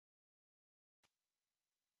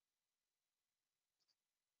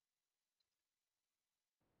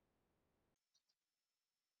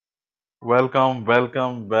Welcome,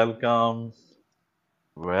 welcome, welcome,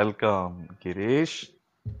 welcome, Girish.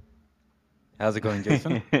 How's it going,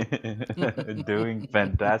 Jason? Doing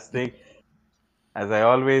fantastic. As I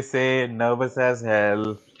always say, nervous as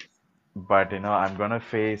hell, but I'm gonna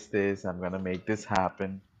face this. I'm gonna make this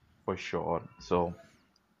happen for sure.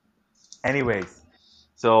 Anyways,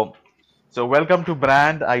 so welcome to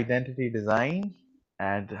Brand Identity Design,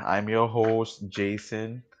 and I'm your host,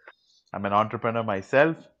 Jason. I'm an entrepreneur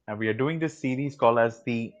myself, and we are doing this series called as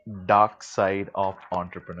the Dark Side of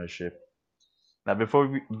Entrepreneurship. Now,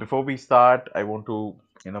 before we start, I want to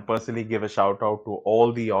personally give a shout out to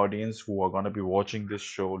all the audience who are going to be watching this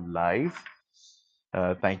show live.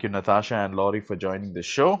 Thank you, Natasha and Laurie, for joining the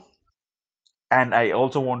show. And I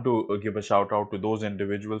also want to give a shout out to those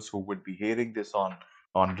individuals who would be hearing this on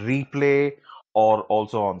replay or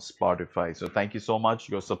also on Spotify. So thank you so much.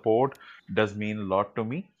 Your support does mean a lot to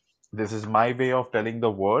me. This is my way of telling the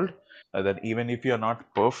world that even if you're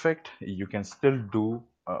not perfect, you can still do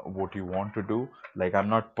what you want to do. Like I'm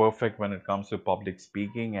not perfect when it comes to public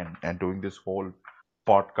speaking and doing this whole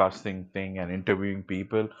podcasting thing and interviewing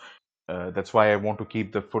people. That's why I want to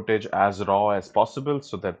keep the footage as raw as possible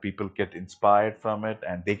so that people get inspired from it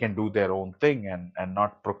and they can do their own thing and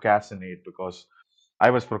not procrastinate because I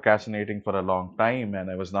was procrastinating for a long time and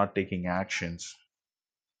I was not taking actions.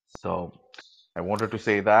 So I wanted to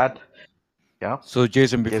say that. Yeah. So,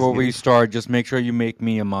 Jason, Yes, before we Girish. start, just make sure you make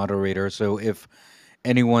me a moderator. So, if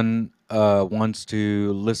anyone wants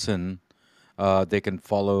to listen, they can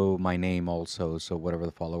follow my name also. So, whatever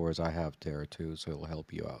the followers I have there too, so it'll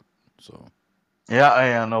help you out. So,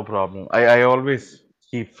 Yeah, no problem. I always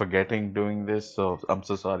keep forgetting doing this, so I'm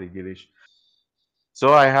so sorry, Girish.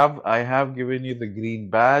 So I have given you the green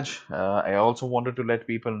badge. I also wanted to let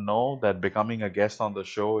people know that becoming a guest on the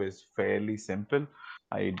show is fairly simple.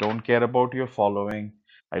 I don't care about your following.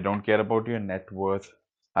 I don't care about your net worth.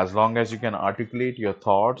 As long as you can articulate your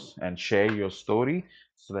thoughts and share your story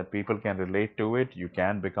so that people can relate to it, you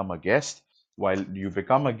can become a guest. While you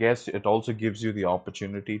become a guest, it also gives you the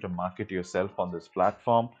opportunity to market yourself on this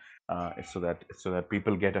platform, so that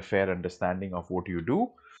people get a fair understanding of what you do.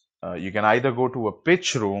 You can either go to a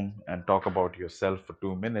pitch room and talk about yourself for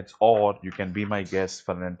 2 minutes, or you can be my guest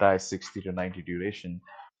for an entire 60 to 90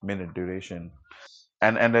 minute duration,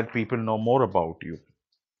 and let people know more about you.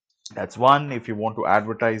 That's one. If you want to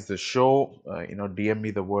advertise the show, DM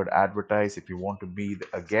me the word advertise. If you want to be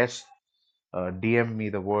a guest, DM me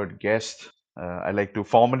the word guest. I like to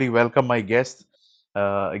formally welcome my guest,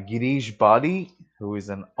 Girish Bali, who is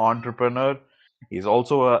an entrepreneur. He's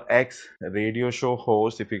also a ex radio show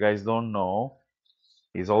host. If you guys don't know,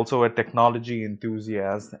 he's also a technology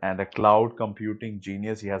enthusiast and a cloud computing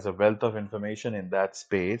genius. He has a wealth of information in that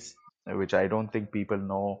space, which I don't think people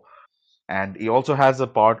know. And he also has a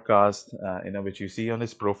podcast, which you see on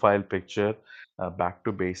his profile picture, Back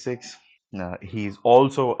to Basics. He's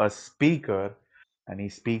also a speaker, and he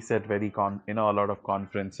speaks at a lot of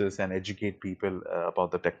conferences and educate people about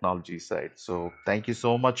the technology side. So thank you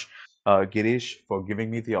so much, Girish, for giving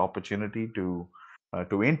me the opportunity to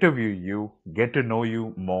interview you, get to know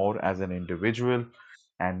you more as an individual,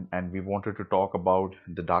 and we wanted to talk about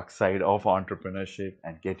the dark side of entrepreneurship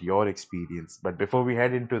and get your experience. But before we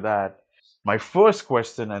head into that, my first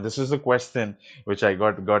question, and this is a question which I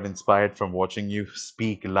got inspired from watching you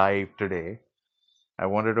speak live today. I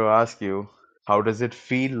wanted to ask you, how does it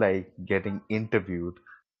feel like getting interviewed?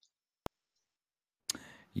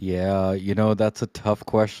 yeah, that's a tough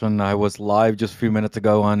question. I was live just a few minutes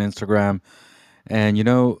ago on Instagram, and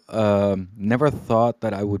never thought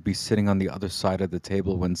that I would be sitting on the other side of the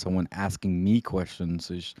table when someone asking me questions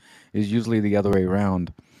is usually the other way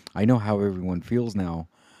around. I know how everyone feels now.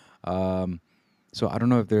 Um, so I don't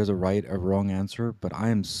know if there's a right or wrong answer, but I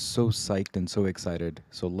am so psyched and so excited.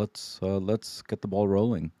 So let's get the ball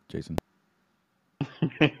rolling, Jason.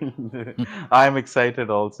 I'm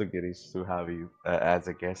excited also, Girish, to have you as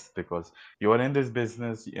a guest because you are in this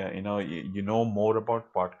business. You know more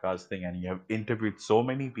about podcasting, and you have interviewed so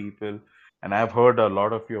many people. And I've heard a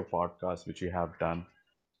lot of your podcasts which you have done.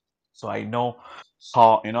 So I know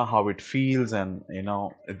how it feels and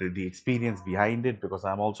the experience behind it because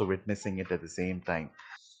I'm also witnessing it at the same time.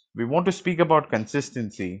 We want to speak about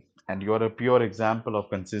consistency, and you're a pure example of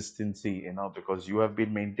consistency, because you have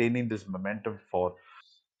been maintaining this momentum for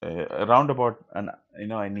around about an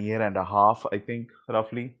year and a half, I think,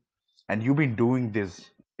 roughly. And you've been doing this,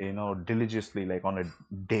 diligently, like on a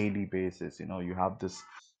daily basis. You have this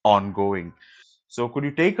ongoing. So could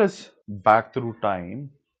you take us back through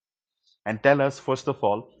time and tell us, first of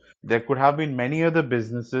all, there could have been many other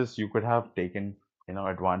businesses you could have taken,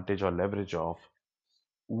 advantage or leverage of.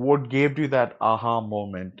 what gave you that aha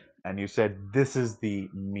moment and you said, this is the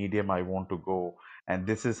medium I want to go, and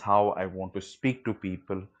this is how I want to speak to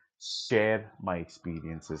people, share my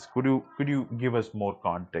experiences? Could you give us more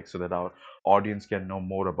context so that our audience can know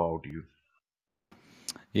more about you?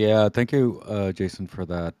 Yeah, thank you, Jason, for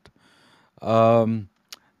that. Um,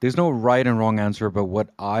 there's no right and wrong answer, but what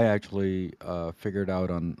I actually figured out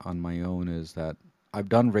on my own is that I've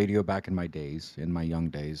done radio back in my days, in my young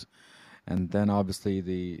days, and then obviously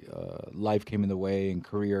the life came in the way, and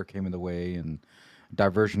career came in the way, and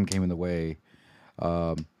diversion came in the way.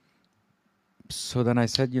 Um, so then I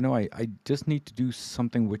said, I just need to do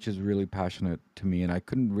something which is really passionate to me, and I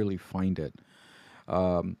couldn't really find it.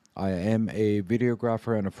 I am a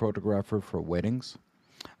videographer and a photographer for weddings.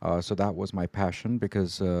 So that was my passion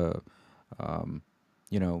because, um,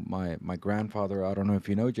 my grandfather. I don't know if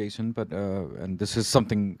you know Jason, but and this is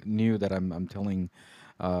something new that I'm telling.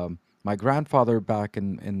 My grandfather back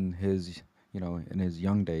in his in his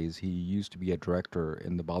young days, he used to be a director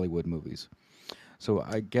in the Bollywood movies. So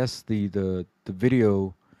I guess the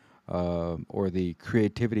video or the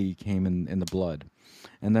creativity came in the blood.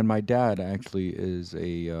 And then my dad actually is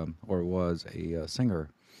a or was a singer,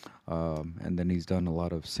 and then he's done a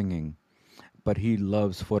lot of singing. But he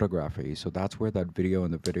loves photography, so that's where that video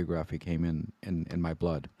and the videography came in my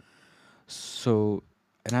blood. So,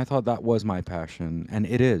 and I thought that was my passion, and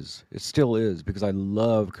it is. It still is because I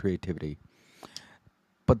love creativity.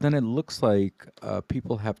 But then it looks like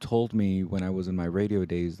people have told me when I was in my radio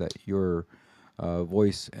days that your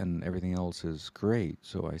voice and everything else is great.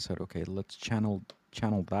 So I said, okay, let's channel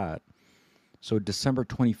that. So December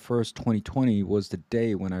 21st, 2020 was the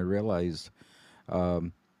day when I realized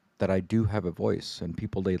um, that I do have a voice and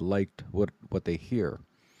people they liked what they hear.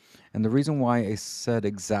 And the reason why I said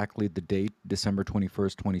exactly the date, December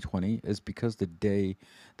 21st, 2020, is because the day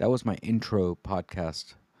that was my intro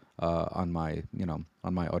podcast on my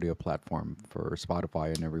on my audio platform for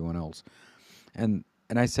Spotify and everyone else. And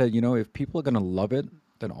I said, if people are gonna love it,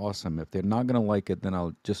 then awesome. If they're not gonna like it, then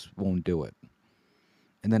I'll just won't do it.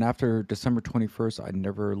 And then after December 21st, I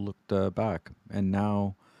never looked back. And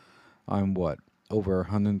now I'm what, over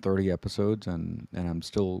 130 episodes, and I'm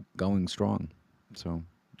still going strong. So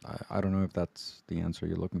I don't know if that's the answer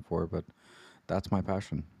you're looking for, but that's my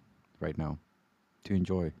passion right now to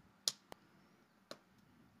enjoy.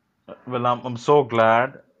 Well, I'm so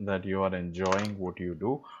glad that you are enjoying what you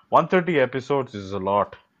do. 130 episodes is a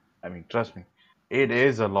lot. I mean, trust me, it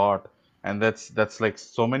is a lot, and that's like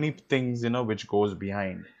so many things, which goes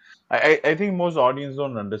behind. I think most audience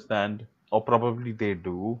don't understand, or probably they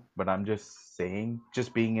do, but I'm just saying,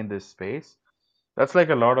 just being in this space, that's like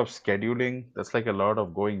a lot of scheduling. That's like a lot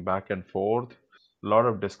of going back and forth, a lot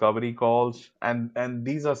of discovery calls, and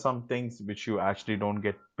these are some things which you actually don't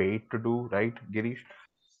get paid to do, right, Girish?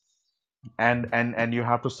 And you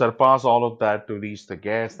have to surpass all of that to reach the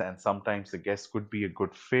guest, and sometimes the guest could be a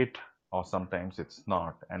good fit or sometimes it's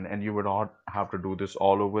not, and you would not have to do this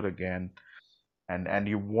all over again, and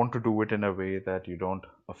you want to do it in a way that you don't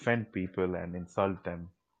offend people and insult them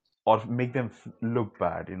or make them look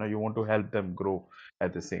bad. You want to help them grow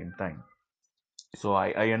at the same time. So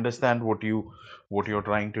I understand what you're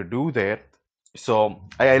trying to do there. So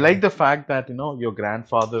I like the fact that your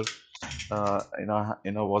grandfather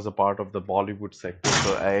was a part of the Bollywood sector.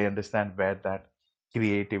 So I understand where that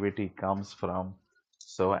creativity comes from.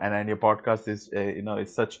 So and your podcast is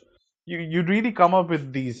it's such, you really come up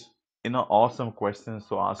with these awesome questions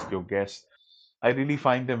to ask your guests. I really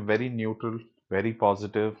find them very neutral, very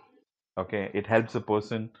positive. Okay, it helps a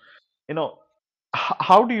person. You know,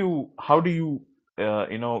 how do you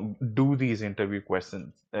do these interview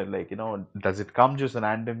questions? Like does it come just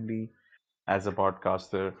randomly as a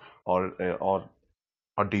podcaster, or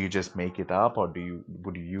do you just make it up, or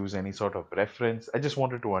would you use any sort of reference? I just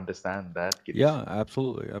wanted to understand that, Girish. Yeah,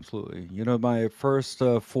 absolutely, absolutely. My first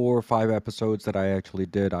 4 or 5 episodes that I actually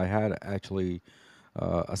did, I had actually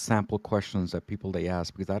a sample questions that people they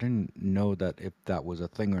asked because I didn't know that if that was a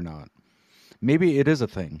thing or not. Maybe it is a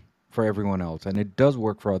thing for everyone else, and it does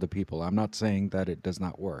work for other people. I'm not saying that it does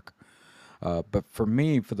not work. But for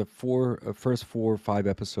me, for the first 4 or 5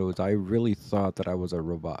 episodes, I really thought that I was a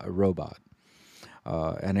robot,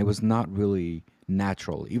 and it was not really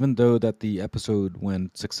natural. Even though that the episode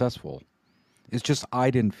went successful, it's just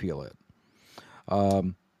I didn't feel it.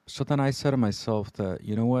 Um, so then I said to myself that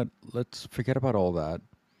you know what, let's forget about all that.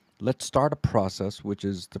 Let's start a process which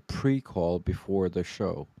is the pre-call before the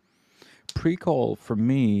show. Pre-call for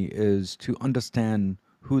me is to understand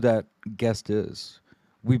who that guest is.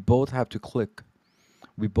 We both have to click.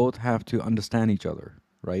 We both have to understand each other,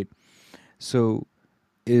 right? So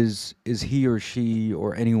is he or she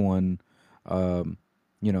or anyone, um,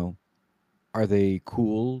 you know, are they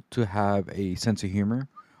cool to have a sense of humor,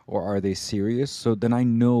 or are they serious? So then I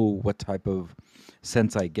know what type of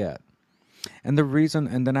sense I get. And the reason,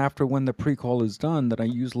 and then after when the pre-call is done, then I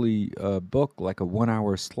usually book like a 1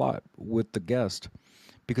 hour slot with the guest,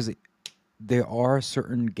 because there are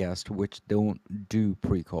certain guests which don't do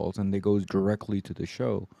pre-calls and they goes directly to the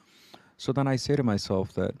show. So then I say to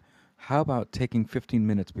myself that, how about taking 15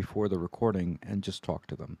 minutes before the recording and just talk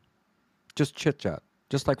to them? Just chit chat,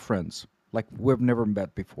 just like friends, like we've never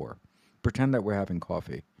met before. Pretend that we're having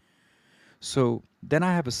coffee. So then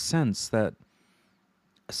I have a sense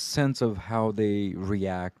of how they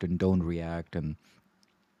react and don't react, and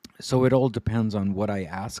so it all depends on what I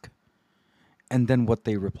ask and then what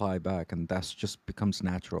they reply back, and that's just becomes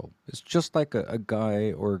natural. It's just like a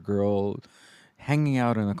guy or a girl hanging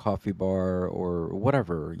out in a coffee bar or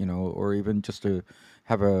whatever, or even just to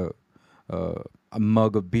have a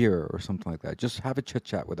mug of beer or something like that. Just have a chit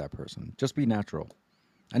chat with that person. Just be natural,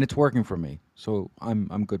 and it's working for me, so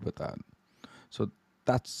I'm good with that. So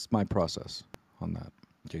that's my process on that,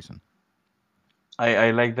 Jason.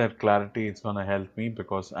 I like that clarity. It's gonna help me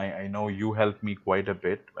because I know you help me quite a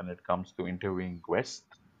bit when it comes to interviewing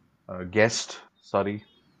guest, sorry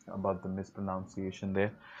about the mispronunciation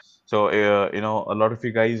there. So, a lot of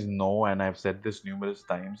you guys know, and I've said this numerous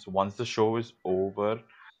times, once the show is over,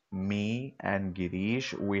 me and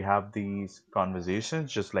Girish, we have these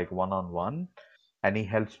conversations just like one on one, and he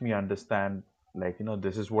helps me understand, like,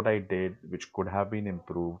 this is what I did, which could have been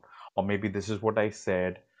improved, or maybe this is what I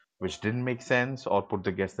said, which didn't make sense, or put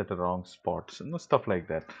the guest at the wrong spots, stuff like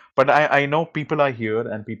that. But I know people are here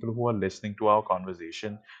and people who are listening to our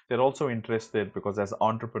conversation, they're also interested because as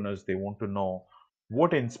entrepreneurs, they want to know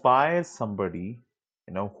what inspires somebody,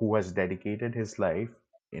 who has dedicated his life,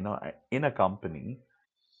 in a company,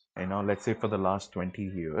 let's say for the last 20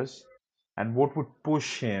 years, and what would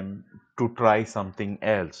push him to try something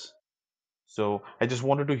else. So I just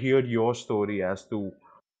wanted to hear your story as to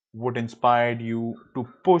what inspired you to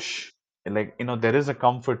push. Like, there is a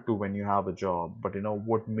comfort to when you have a job, but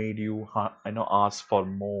what made you, ask for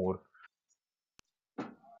more.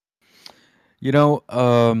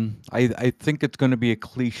 I think it's going to be a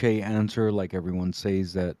cliche answer, like everyone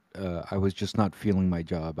says, that I was just not feeling my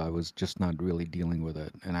job. I was just not really dealing with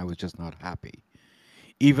it, and I was just not happy,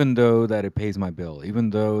 even though that it pays my bill, even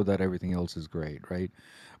though that everything else is great, right?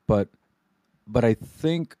 But but I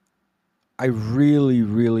think I really,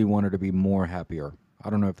 really wanted to be more happier. I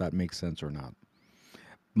don't know if that makes sense or not.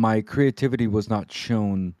 My creativity was not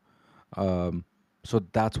shown, um, so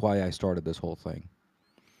that's why I started this whole thing.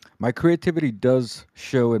 My creativity does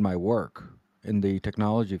show in my work in the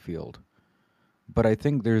technology field, but I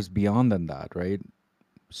think there's beyond than that, right?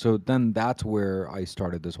 So then that's where I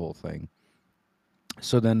started this whole thing.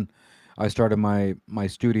 So then I started my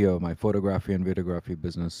studio, my photography and videography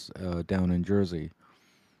business down in Jersey,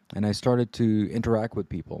 and I started to interact with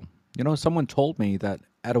people. Someone told me that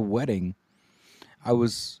at a wedding, I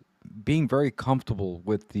was being very comfortable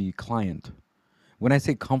with the client. When I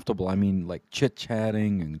say comfortable, I mean like chit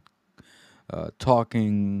chatting and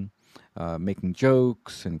talking, making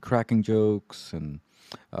jokes and cracking jokes, and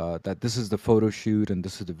that this is the photo shoot and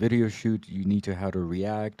this is the video shoot. You need to how to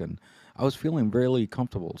react, and I was feeling really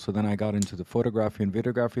comfortable. So then I got into the photography and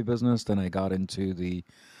videography business. Then I got into the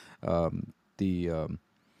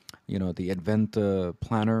the event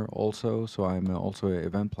planner also. So I'm also an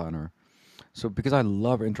event planner. So because I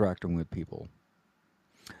love interacting with people,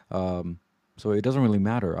 um, so it doesn't really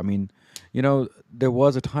matter. I mean, there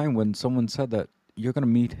was a time when someone said that you're going to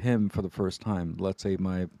meet him for the first time. Let's say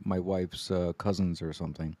my wife's cousins or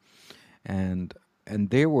something, and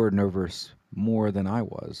they were nervous more than I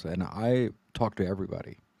was, and I talked to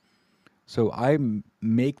everybody. So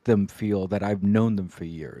make them feel that I've known them for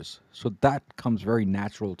years. So that comes very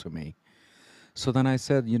natural to me. So then I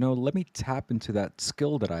said, let me tap into that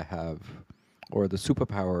skill that I have, or the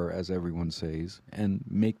superpower, as everyone says, and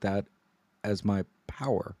make that as my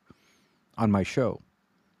power on my show.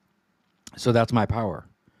 So that's my power.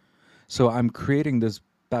 So I'm creating this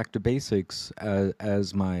back to basics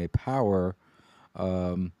as my power,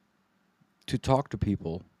 um, to talk to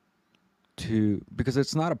people, to because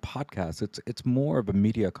it's not a podcast. It's more of a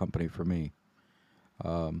media company for me.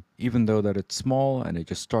 Even though that it's small and it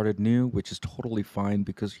just started new, which is totally fine,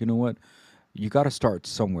 because you know what, you got to start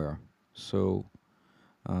somewhere. So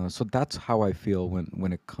so that's how I feel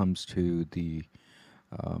when it comes to the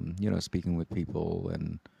speaking with people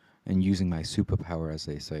and using my superpower, as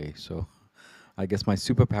they say. So I guess my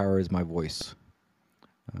superpower is my voice.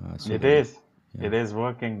 So It then, is. yeah. It is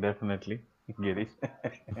working, definitely. Girish.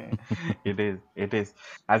 It is. It is.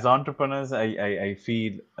 As entrepreneurs, I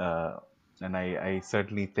feel, and I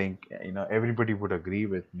certainly think, everybody would agree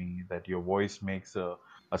with me that your voice makes a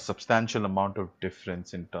substantial amount of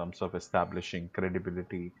difference in terms of establishing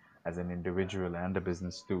credibility as an individual and a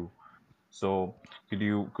business too. So could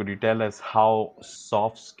you tell us how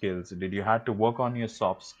soft skills, did you have to work on your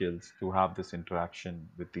soft skills to have this interaction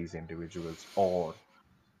with these individuals, or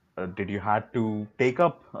did you had to take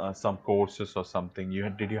up some courses or something?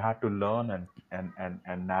 Did you have to learn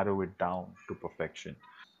and narrow it down to perfection?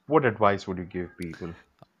 What advice would you give people?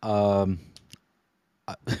 Um,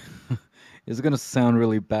 I- it's gonna sound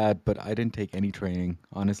really bad, but I didn't take any training.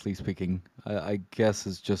 Honestly speaking, I guess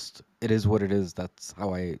it's just it is what it is. That's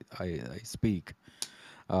how I speak.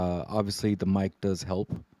 Obviously, the mic does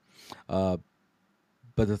help, uh,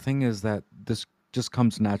 but the thing is that this just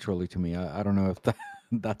comes naturally to me. I don't know if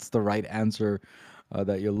that's the right answer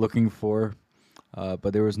that you're looking for,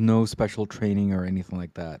 but there was no special training or anything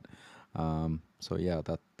like that. So yeah,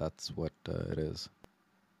 that's what it is.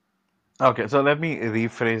 Okay, so let me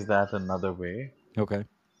rephrase that another way. Okay.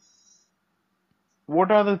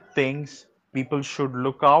 What are the things people should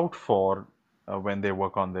look out for when they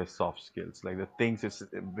work on their soft skills? Like the things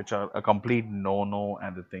which are a complete no-no,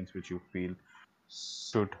 and the things which you feel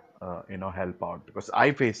should, help out. Because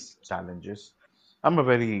I face challenges. I'm a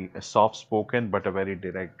very soft-spoken but a very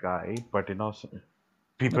direct guy. But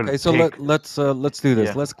people Okay, so take, let's do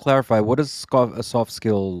this. yeah, Let's clarify. What is a soft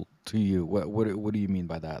skill to you? What do you mean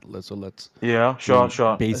by that? Let's yeah, sure, be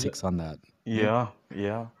sure, basics on that. Yeah. yeah,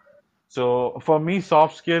 yeah. So for me,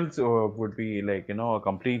 soft skills would be like, a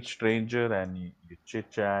complete stranger, and you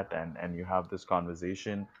chit chat, and you have this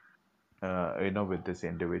conversation, with this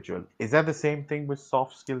individual. Is that the same thing which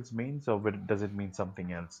soft skills means, or does it mean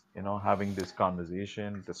something else? Having this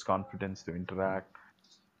conversation, this confidence to interact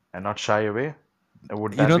and not shy away.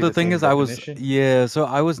 Would You that know, be the the thing same is, I was definition? yeah. So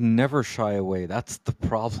I was never shy away. That's the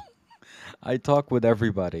problem. I talk with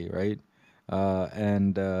everybody, right?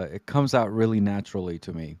 And it comes out really naturally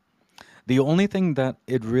to me. The only thing that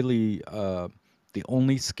it really, the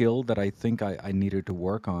only skill that I think I needed to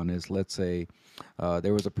work on is, let's say,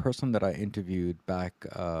 there was a person that I interviewed back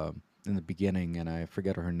in the beginning, and I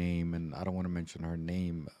forget her name, and I don't want to mention her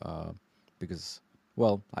name because,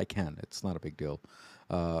 well, I can. It's not a big deal.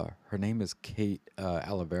 Her name is Kate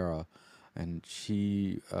Alavera, and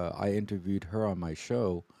I interviewed her on my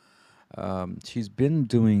show. She's been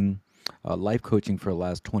doing life coaching for the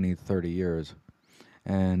last 20, 30 years,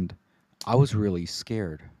 and I was really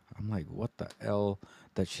scared. I'm like, what the hell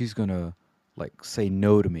that she's gonna like say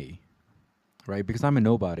no to me, right? Because I'm a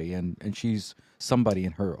nobody, and she's somebody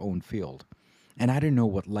in her own field, and I didn't know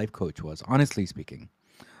what life coach was, honestly speaking,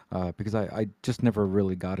 because I just never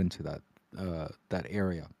really got into that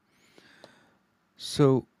area.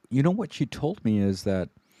 So you know what she told me is that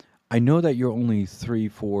I know that you're only 3,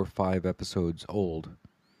 4, 5 episodes old,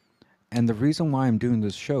 and the reason why I'm doing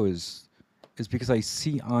this show is because I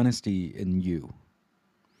see honesty in you.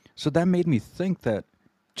 So that made me think that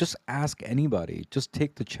just ask anybody, just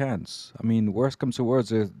take the chance. I mean, worst comes to worst,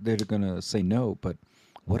 they're going to say no, but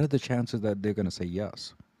what are the chances that they're going to say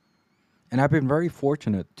yes? And I've been very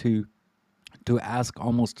fortunate to ask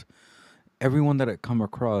almost everyone that I come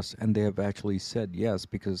across, and they have actually said yes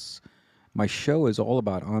because my show is all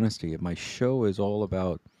about honesty. My show is all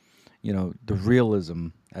about the realism,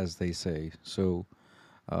 as they say. So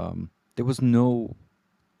there was no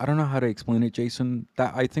I don't know how to explain it, Jason.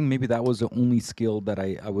 That I think maybe that was the only skill that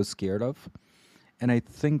I was scared of, and I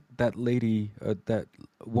think that lady, that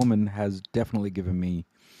woman, has definitely given me,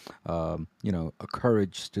 a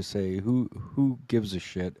courage to say who gives a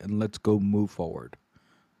shit and let's go move forward.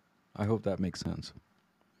 I hope that makes sense.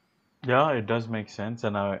 Yeah, it does make sense,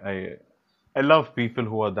 and I love people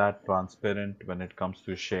who are that transparent when it comes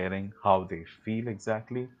to sharing how they feel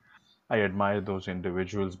exactly. I admire those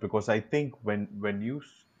individuals because I think when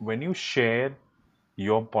you share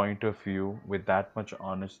your point of view with that much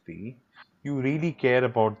honesty, you really care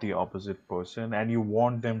about the opposite person and you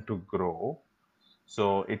want them to grow.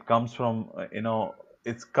 So it comes from,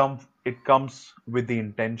 it comes with the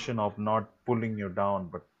intention of not pulling you down,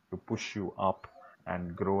 but to push you up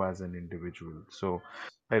and grow as an individual. So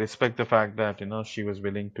I respect the fact that she was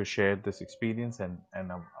willing to share this experience, and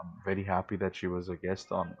I'm very happy that she was a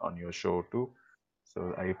guest on your show too.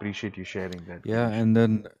 So I appreciate you sharing that, Yeah, Girish. and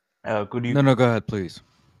then Could you? no, go ahead, please.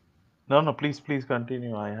 No, no, please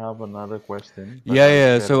continue. I have another question, but Yeah, I'll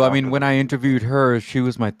yeah. share So it I after mean, when I this. interviewed her, she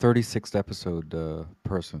was my 36th episode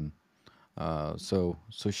person. So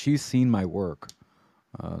she's seen my work.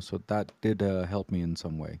 So that did help me in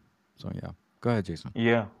some way. So yeah, go ahead, Jason.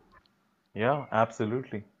 Yeah. Yeah,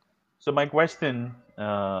 absolutely. So my question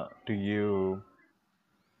to you,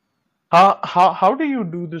 how do you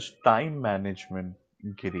do this time management,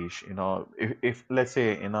 Girish? If let's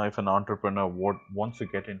say, if an entrepreneur wants to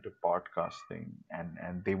get into podcasting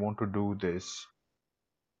and they want to do this,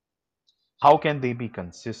 how can they be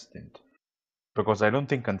consistent? Because I don't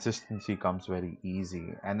think consistency comes very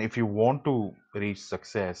easy. And if you want to reach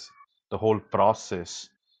success, the whole process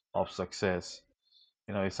of success,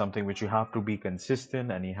 is something which you have to be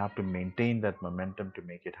consistent and you have to maintain that momentum to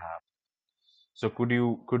make it happen. So could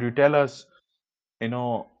you tell us,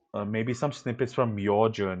 maybe some snippets from your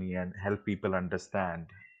journey and help people understand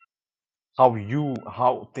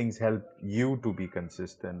how things help you to be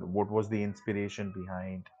consistent? What was the inspiration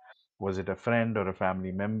behind? Was it a friend or a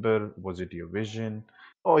family member? Was it your vision?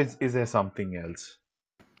 Or is there something else?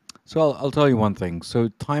 So I'll tell you one thing. So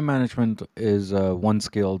time management is one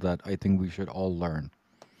skill that I think we should all learn.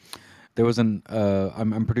 There was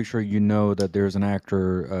I'm pretty sure you know that there's an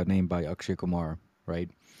actor named by Akshay Kumar,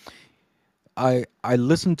 right? I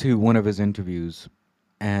listened to one of his interviews,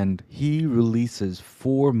 and he releases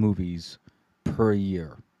 4 movies per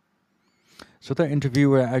year. So the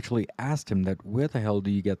interviewer actually asked him that, where the hell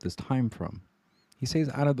do you get this time from? He says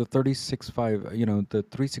out of the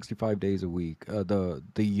 365 days a week, the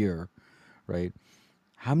year, right?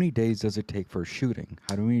 How many days does it take for shooting?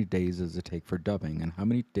 How many days does it take for dubbing? And how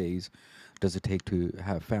many days does it take to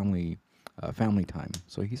have family time?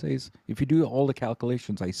 So he says, if you do all the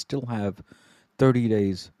calculations, I still have 30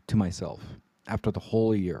 days to myself after the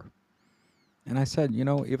whole year. And I said,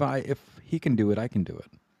 if he can do it, I can do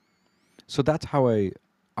it. So that's how I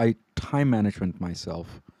time management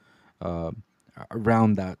myself uh,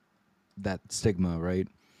 around that stigma, right?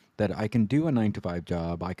 That I can do a 9 to 5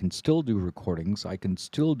 job, I can still do recordings, I can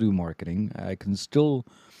still do marketing, I can still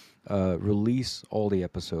release all the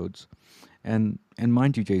episodes. And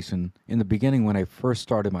mind you, Jason, in the beginning when I first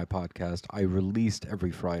started my podcast, I released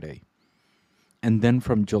every Friday. And then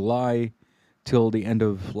from July till the end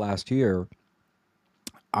of last year,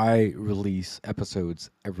 I release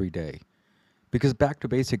episodes every day. Because Back to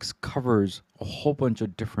Basics covers a whole bunch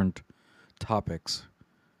of different topics.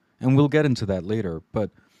 And we'll get into that later,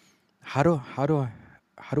 but how do how do I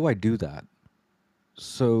how do I do that?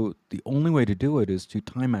 So the only way to do it is to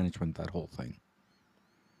time management that whole thing.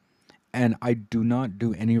 And I do not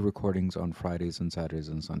do any recordings on Fridays and Saturdays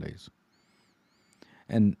and Sundays.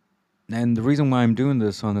 And and the reason why I'm doing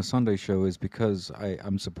this on a Sunday show is because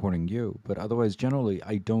I'm supporting you. But otherwise, generally,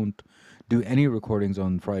 I don't do any recordings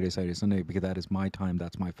on Friday, Saturday, Sunday because that is my time.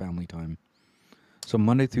 That's my family time. So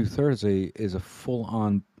Monday through Thursday is a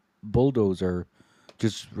full-on bulldozer.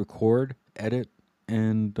 Just record, edit,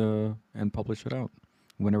 and publish it out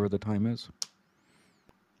whenever the time is.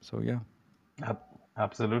 So yeah.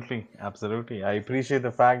 Absolutely, absolutely. I appreciate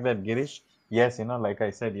the fact that Girish, yes, like I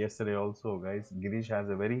said yesterday also, guys, Girish has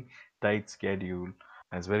a very tight schedule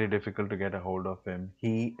and it's very difficult to get a hold of him.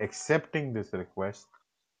 He accepting this request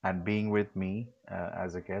and being with me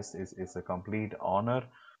as a guest is a complete honor,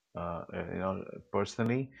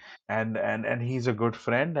 personally. And he's a good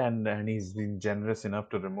friend and he's been generous enough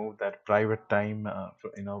to remove that private time,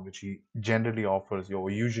 which he generally offers or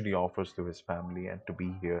usually offers to his family and to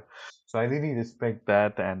be here. So I really respect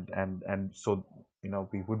that, and so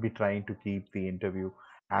we would be trying to keep the interview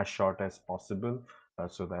as short as possible,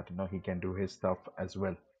 so that he can do his stuff as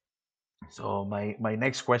well. So my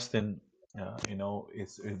next question,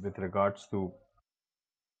 is with regards to,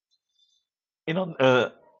 you know, uh,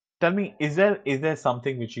 tell me, is there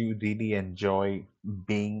something which you really enjoy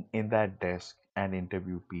being in that desk and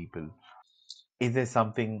interview people? Is there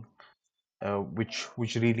something which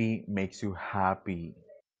really makes you happy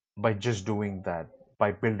by just doing that,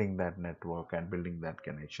 by building that network and building that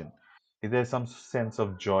connection? Is there some sense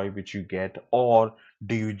of joy which you get, or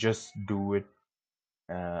do you just do it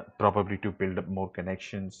probably to build up more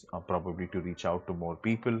connections, or probably to reach out to more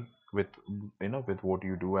people with with what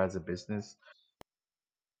you do as a business?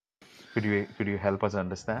 Could you help us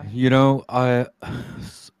understand? You know, I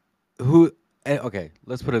who okay,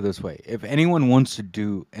 let's put it this way. If anyone wants to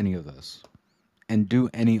do any of this and do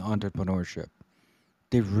any entrepreneurship,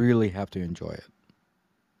 they really have to enjoy it.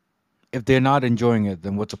 If they're not enjoying it,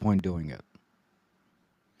 then what's the point doing it?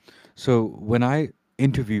 So when I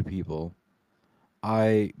interview people,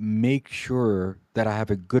 I make sure that I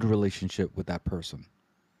have a good relationship with that person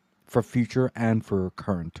for future and for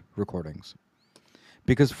current recordings.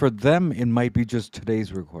 Because for them, it might be just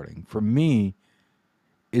today's recording. For me,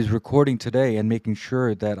 is recording today and making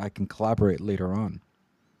sure that I can collaborate later on.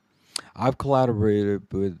 I've collaborated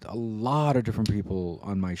with a lot of different people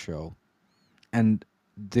on my show, and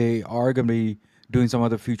they are going to be doing some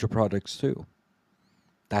other future projects too.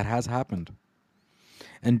 That has happened.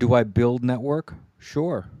 And do I build network?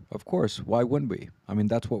 Sure, of course. Why wouldn't we? I mean,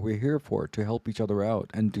 that's what we're here for, to help each other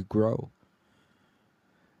out and to grow.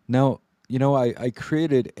 Now, I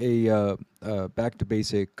created a back to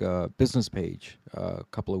basic business page a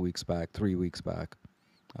couple of weeks back, 3 weeks back,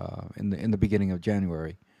 in the beginning of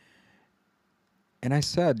January. And I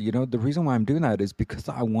said, the reason why I'm doing that is because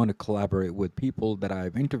I want to collaborate with people that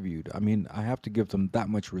I've interviewed. I mean, I have to give them that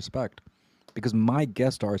much respect because my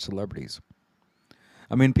guests are celebrities.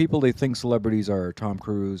 I mean, people they think celebrities are Tom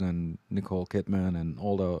Cruise and Nicole Kidman and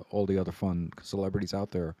all the other fun celebrities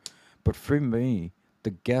out there. But for me, the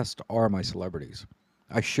guests are my celebrities.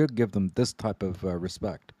 I should give them this type of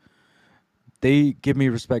respect. They give me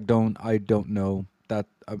respect. Don't know that,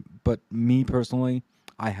 but me personally,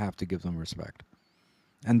 I have to give them respect,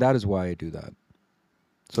 and that is why I do that.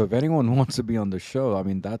 So if anyone wants to be on the show, I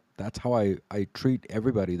mean that's how I treat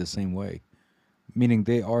everybody the same way, meaning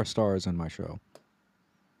they are stars in my show.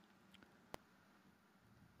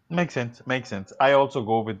 Makes sense. Makes sense. I also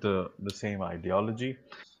go with the same ideology.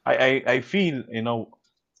 I feel,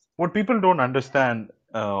 what people don't understand,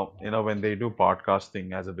 when they do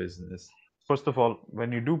podcasting as a business. First of all,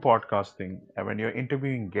 when you do podcasting and when you're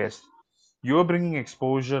interviewing guests, you're bringing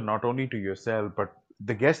exposure not only to yourself, but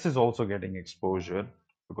the guest is also getting exposure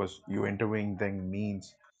because you interviewing them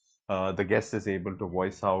means the guest is able to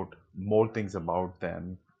voice out more things about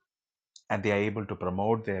them, and they are able to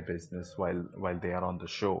promote their business while they are on the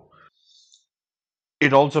show.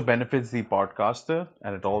 It also benefits the podcaster,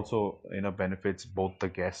 and it also benefits both the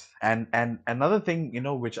guests. And another thing,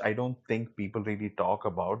 which I don't think people really talk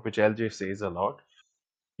about, which LJ says a lot,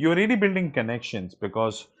 you're really building connections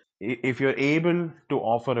because if you're able to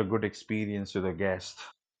offer a good experience to the guest,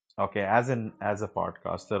 okay, as a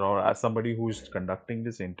podcaster or as somebody who's conducting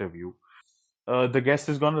this interview, the guest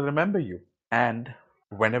is going to remember you. And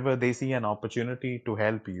whenever they see an opportunity to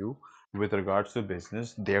help you with regards to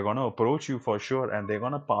business, they're going to approach you for sure, and they're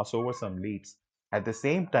going to pass over some leads. At the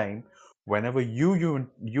same time, whenever you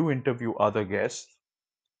interview other guests,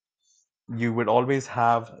 you would always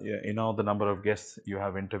have, the number of guests you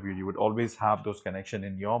have interviewed, you would always have those connection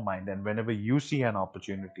in your mind, and whenever you see an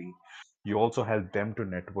opportunity, you also help them to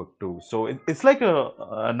network too. So it's like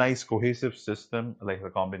a nice cohesive system, like a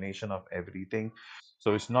combination of everything.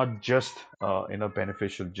 So it's not just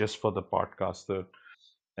beneficial just for the podcaster.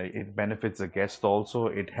 It benefits the guest also.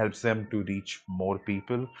 It helps them to reach more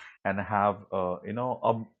people and have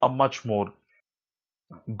a much more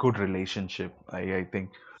good relationship, I think.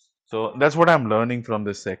 So that's what I'm learning from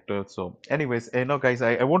this sector. So, anyways, guys,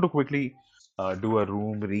 I want to quickly do a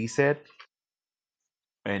room reset.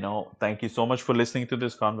 Thank you so much for listening to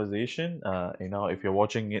this conversation. If you're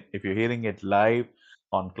watching it, if you're hearing it live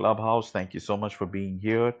on Clubhouse, thank you so much for being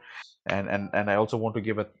here. And I also want to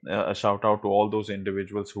give a shout out to all those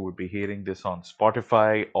individuals who would be hearing this on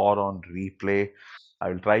Spotify or on replay. I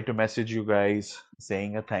will try to message you guys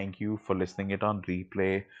saying a thank you for listening it on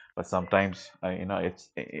replay, but sometimes it's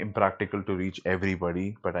impractical to reach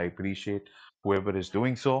everybody. But I appreciate whoever is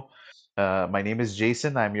doing so. My name is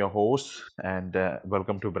Jason. I'm your host, and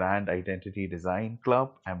welcome to Brand Identity Design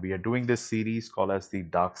Club. And we are doing this series called as the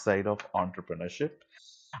Dark Side of Entrepreneurship.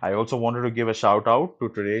 I also wanted to give a shout out to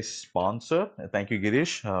today's sponsor. Thank you,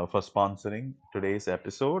 Girish, for sponsoring today's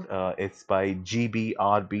episode. It's by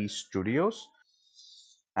GBRB Studios.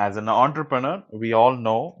 As an entrepreneur, we all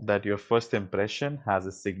know that your first impression has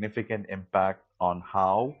a significant impact on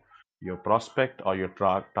how your prospect or your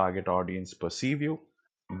target audience perceive you.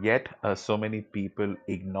 Yet, so many people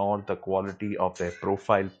ignore the quality of their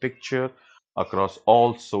profile picture across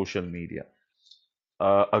all social media.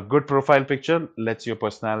 A good profile picture lets your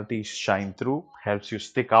personality shine through, helps you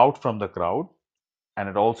stick out from the crowd, and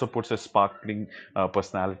it also puts a sparkling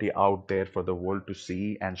personality out there for the world to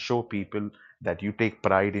see and show people that you take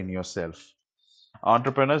pride in yourself.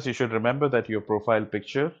 Entrepreneurs, you should remember that your profile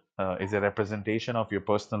picture is a representation of your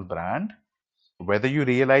personal brand. Whether you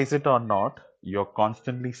realize it or not, you're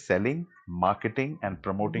constantly selling, marketing, and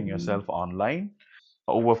promoting yourself online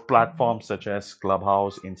over platforms such as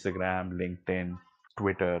Clubhouse, Instagram, LinkedIn,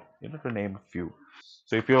 Twitter, to name a few.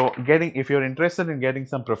 So if you're interested in getting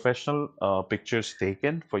some professional pictures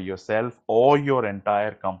taken for yourself or your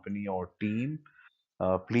entire company or team,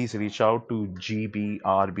 please reach out to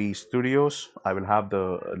GBRB Studios. I will have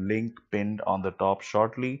the link pinned on the top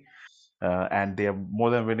shortly. And they are more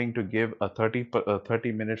than willing to give a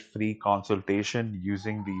 30-minute free consultation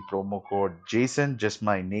using the promo code Jason, just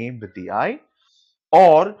my name with the I.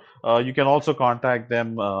 Or you can also contact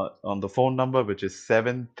them on the phone number, which is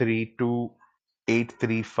 732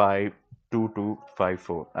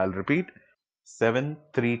 732-835-2254. I'll repeat,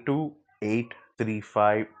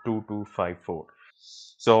 732-835-2254.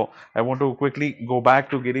 So I want to quickly go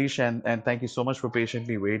back to Girish, and thank you so much for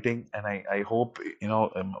patiently waiting. And I hope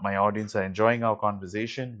my audience are enjoying our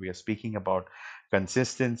conversation. We are speaking about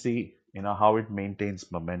consistency, how it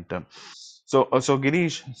maintains momentum. So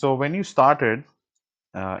Girish, so when you started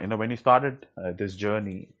this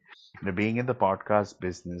journey, being in the podcast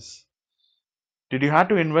business, did you have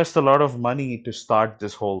to invest a lot of money to start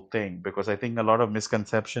this whole thing? Because I think a lot of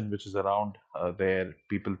misconception which is around there,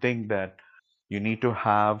 people think that you need to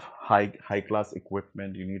have high class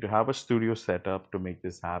equipment, you need to have a studio setup to make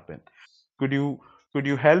this happen. Could you could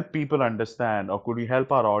you help people understand, or could you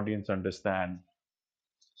help our audience understand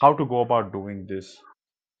how to go about doing this?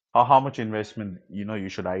 How much investment you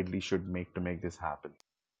should ideally should make to make this happen?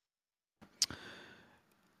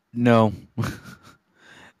 No,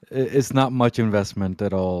 it's not much investment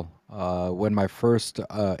at all. When my first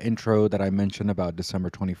intro that I mentioned about December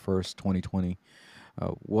 21st, 2020,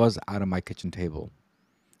 was out of my kitchen table.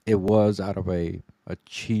 It was out of a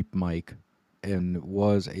cheap mic and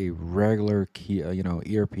was a regular key,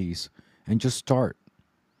 earpiece, and just start.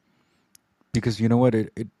 Because you know what?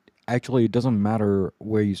 It actually it doesn't matter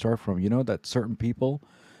where you start from. You know that certain people,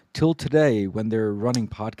 till today, when they're running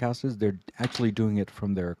podcasts, they're actually doing it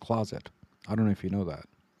from their closet. I don't know if you know that.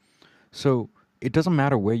 So it doesn't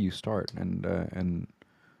matter where you start, and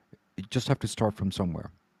you just have to start from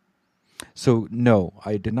somewhere. So no,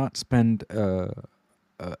 I did not spend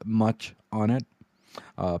much on it.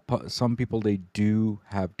 Some people they do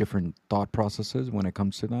have different thought processes when it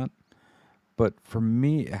comes to that, but for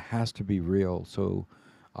me, it has to be real. So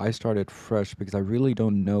I started fresh because I really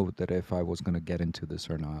don't know that if I was going to get into this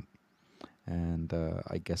or not, and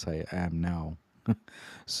I guess I am now.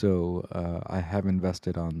 So I have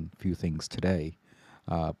invested on few things today,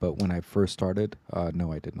 but when I first started,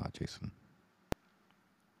 no, I did not, Jason.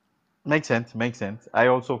 Makes sense, makes sense. I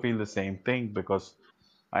also feel the same thing because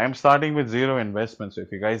I am starting with zero investment. So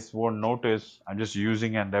if you guys won't notice, I'm just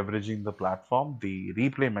using and leveraging the platform, the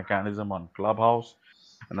replay mechanism on Clubhouse,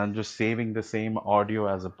 and I'm just saving the same audio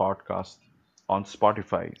as a podcast on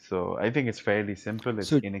Spotify. So I think it's fairly simple, it's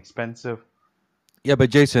So inexpensive. yeah,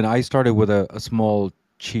 but Jason, I started with a small,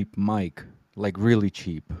 cheap mic, like really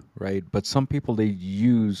cheap, right? But some people they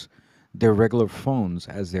use their regular phones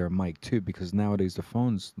as their mic too, because nowadays the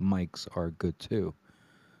phones mics are good too.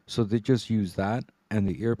 So they just use that and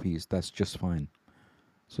the earpiece. That's just fine.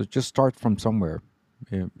 So just start from somewhere.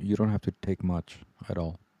 You don't have to take much at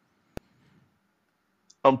all.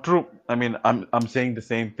 True. I mean, I'm saying the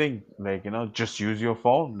same thing. Like, just use your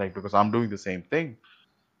phone, like because I'm doing the same thing.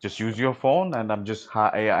 Just use your phone, and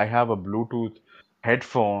I have a Bluetooth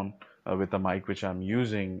headphone with a mic which I'm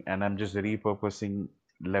using, and I'm just repurposing,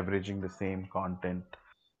 leveraging the same content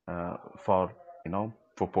for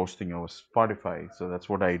for posting over Spotify. So that's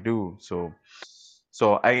what I do. So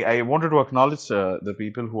I wanted to acknowledge the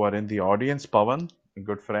people who are in the audience. Pawan, a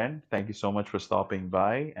good friend, thank you so much for stopping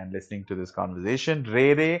by and listening to this conversation.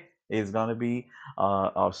 Ray Ray is going to be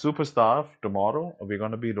our superstar tomorrow. We're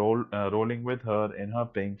going to be rolling with her in her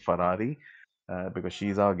pink Ferrari. Because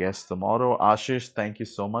she's our guest tomorrow. Ashish, thank you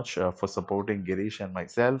so much for supporting Girish and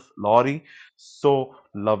myself. Laurie, so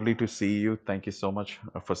lovely to see you. Thank you so much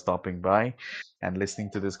for stopping by and listening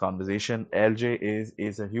to this conversation. LJ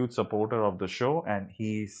is a huge supporter of the show, and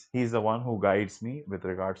he's the one who guides me with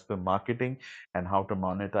regards to marketing and how to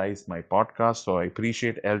monetize my podcast. So I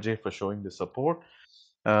appreciate LJ for showing the support.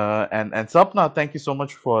 And Sapna, thank you so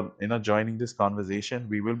much for joining this conversation.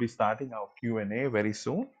 We will be starting our Q&A very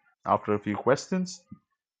soon after a few questions.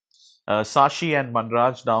 Sashi and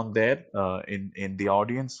Manraj down there in the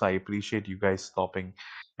audience, I appreciate you guys stopping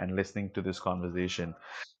and listening to this conversation.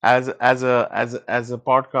 As a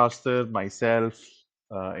podcaster myself,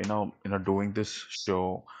 doing this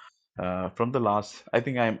show from the last, I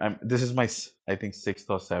think this is my I think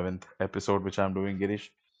sixth or seventh episode which I'm doing, Girish.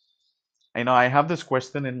 I have this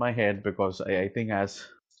question in my head because I think as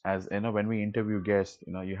when we interview guests,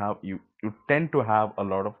 you tend to have a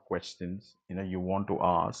lot of questions, you want to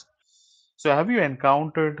ask. So have you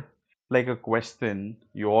encountered like a question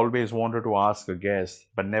you always wanted to ask a guest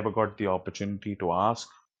but never got the opportunity to ask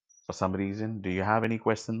for some reason? Do you have any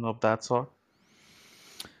questions of that sort?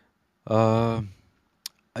 Uh,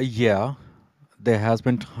 yeah, there has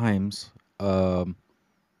been times, um,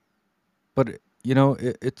 but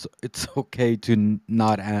it's okay to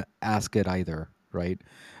not ask it either, right?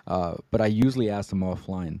 But I usually ask them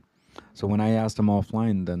offline. So when I ask them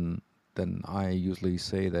offline, then I usually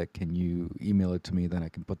say can you email it to me? Then I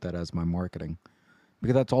can put that as my marketing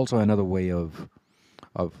because that's also another way of.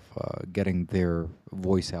 getting their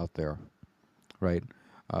voice out there, right?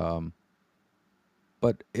 Um,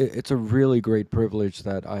 but it's a really great privilege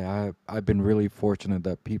that I've been really fortunate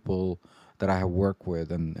that people that I have worked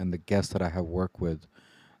with and the guests that I have worked with,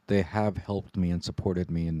 they have helped me and supported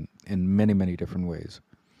me in many many different ways.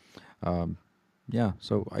 Um, yeah,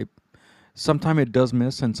 so I sometime it does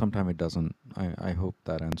miss and sometime it doesn't. I hope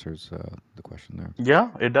that answers the question there. Yeah,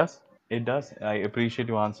 it does. It does. I appreciate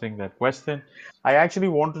you answering that question. I actually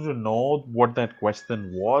wanted to know what that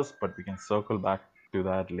question was, but we can circle back to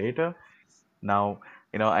that later. Now,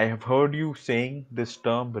 I have heard you saying this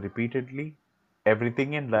term repeatedly.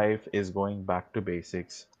 Everything in life is going back to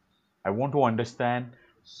basics. I want to understand,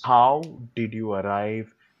 how did you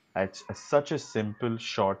arrive at such a simple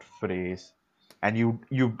short phrase, and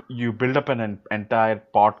you build up an entire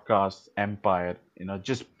podcast empire,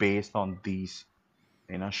 just based on these,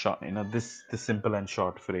 short, this simple and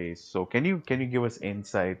short phrase. So can you give us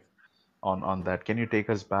insight on that? Can you take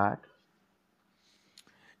us back?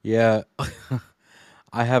 Yeah,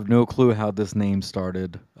 I have no clue how this name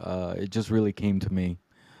started. It just really came to me.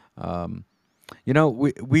 Um,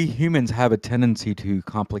 we humans have a tendency to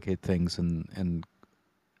complicate things and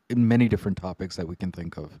in many different topics that we can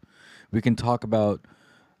think of. We can talk about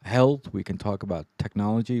health, we can talk about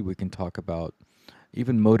technology, we can talk about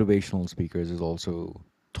even motivational speakers is also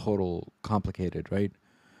total complicated, right?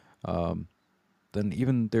 Um, then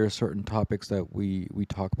even there are certain topics that we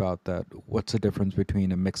talk about that what's the difference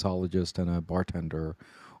between a mixologist and a bartender,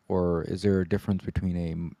 or is there a difference between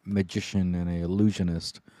a magician and a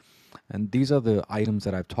illusionist? And these are the items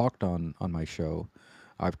that I've talked on my show.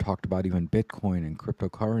 I've talked about even Bitcoin and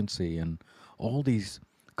cryptocurrency and all these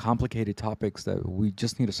complicated topics that we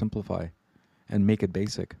just need to simplify and make it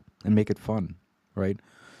basic and make it fun, right?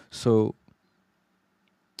 So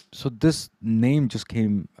so this name just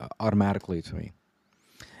came automatically to me.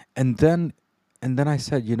 And then and then I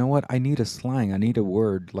said, you know what? I need a slang. I need a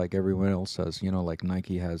word like everyone else says. Like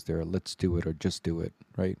Nike has their "let's do it" or "just do it,"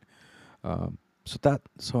 right?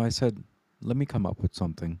 So I said, let me come up with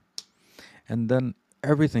something. And then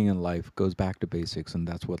everything in life goes back to basics, and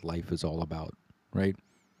that's what life is all about, right?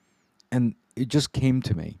 And it just came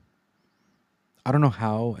to me. I don't know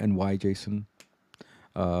how and why, Jason.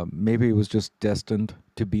 Maybe it was just destined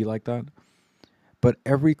to be like that. But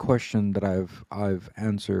every question that I've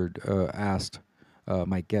asked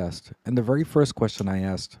my guest, and the very first question I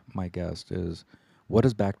asked my guest is, "What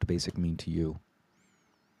does back to basic mean to you?"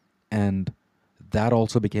 And that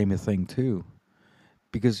also became a thing too,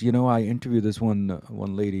 because I interviewed this one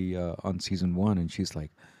lady on season one, and she's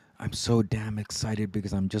like, "I'm so damn excited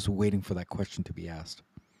because I'm just waiting for that question to be asked."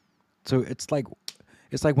 So it's like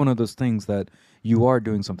one of those things that you are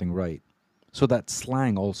doing something right. So that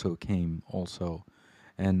slang also came also,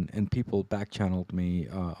 and people back channeled me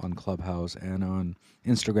on Clubhouse and on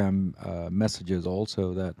Instagram messages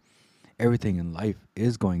also that everything in life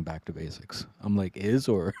is going back to basics. I'm like, is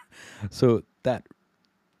or so that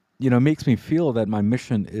makes me feel that my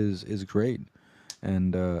mission is great,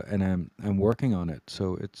 and I'm working on it.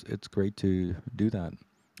 So it's great to do that,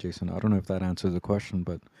 Jason. I don't know if that answers the question,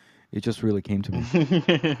 but it just really came to me.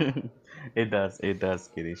 It does,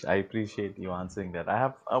 Girish. I appreciate you answering that. I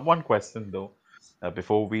have one question though,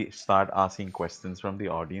 before we start asking questions from the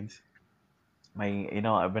audience. My,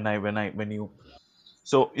 when you,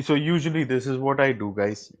 so usually this is what I do,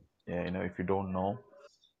 guys. Yeah, if you don't know,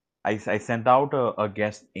 I sent out a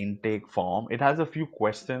guest intake form. It has a few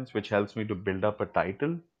questions which helps me to build up a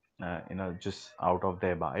title, just out of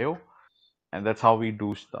their bio, and that's how we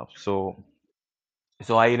do stuff. So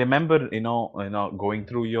I remember, going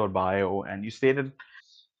through your bio, and you stated,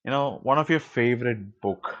 one of your favorite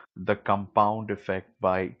book, The Compound Effect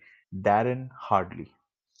by Darren Hardley.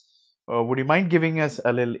 Would you mind giving us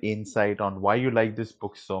a little insight on why you like this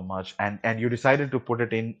book so much, and you decided to put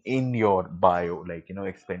it in your bio, like,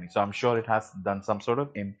 explaining. So I'm sure it has done some sort of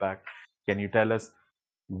impact. Can you tell us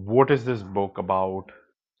what is this book about?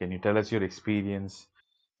 Can you tell us your experience?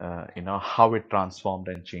 How it transformed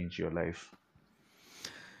and changed your life.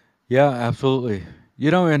 Yeah, absolutely.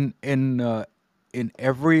 In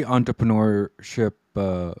every entrepreneurship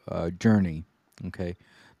journey, okay,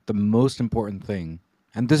 the most important thing,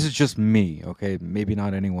 and this is just me, okay, maybe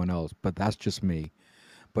not anyone else, but that's just me.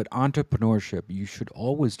 But entrepreneurship, you should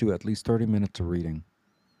always do at least 30 minutes of reading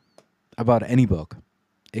about any book.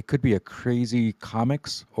 It could be a crazy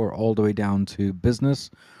comics or all the way down to business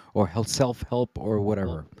or health, self help or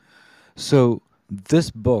whatever. So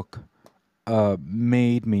this book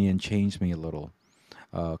made me and changed me a little.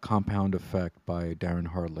 Compound Effect by Darren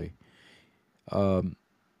Harley. Um,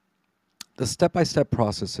 the step by step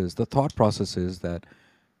process is, the thought process is that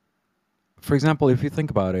For example, if you think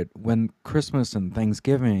about it, when Christmas and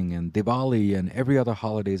Thanksgiving and Diwali and every other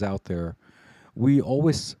holiday is out there, we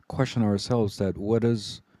always question ourselves that what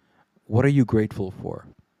are you grateful for?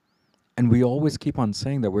 And we always keep on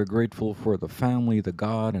saying that we're grateful for the family, the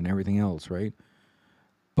God, and everything else, right?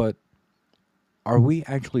 But are we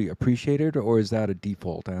actually appreciated, or is that a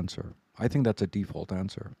default answer? I think that's a default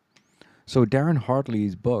answer. So, Darren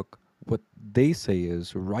Hartley's book, what they say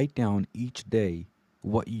is write down each day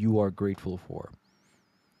what you are grateful for.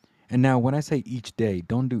 And now, when I say each day,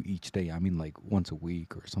 don't do each day. I mean like once a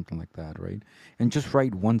week or something like that, right? And just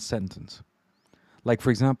write one sentence. Like, for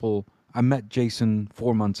example, I met Jason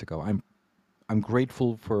 4 months ago. I'm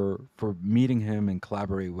grateful for meeting him and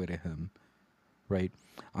collaborate with him, right?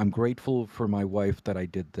 I'm grateful for my wife that I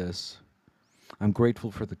did this. I'm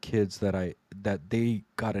grateful for the kids that they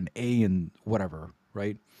got an A in whatever,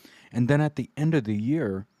 right? And then at the end of the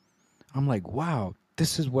year, I'm like, wow,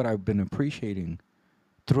 this is what I've been appreciating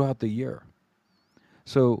throughout the year.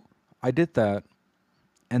 So I did that,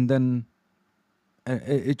 and then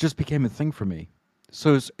it just became a thing for me.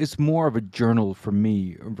 So it's more of a journal for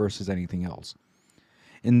me versus anything else.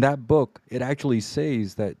 In that book, it actually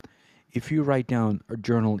says that if you write down a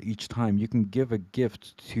journal each time, you can give a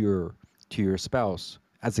gift to your spouse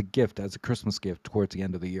as a gift, as a Christmas gift towards the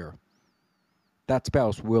end of the year. That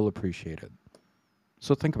spouse will appreciate it.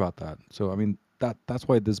 So think about that. So I mean that's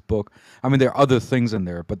why this book. I mean there are other things in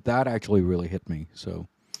there, but that actually really hit me. So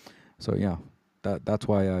yeah, that's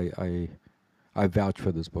why I vouch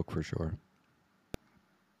for this book for sure.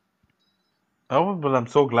 Oh, well, I'm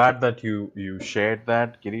so glad that you shared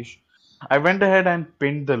that, Girish. I went ahead and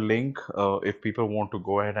pinned the link if people want to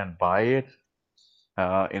go ahead and buy it.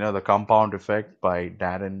 The Compound Effect by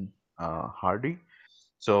Darren Hardy.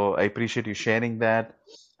 So I appreciate you sharing that.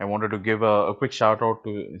 I wanted to give a quick shout out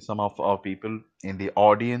to some of our people in the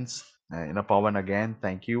audience. Pawan again,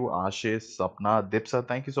 thank you. Ashish, Sapna, Dipsa,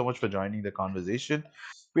 thank you so much for joining the conversation.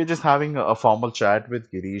 We're just having a formal chat with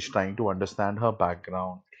Girish, trying to understand her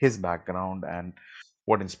background, his background, and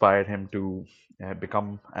what inspired him to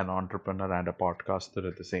become an entrepreneur and a podcaster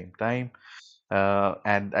at the same time.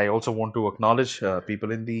 And I also want to acknowledge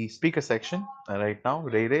people in the speaker section right now.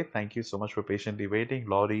 Ray Ray, thank you so much for patiently waiting.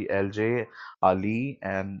 Laurie, LJ, Ali,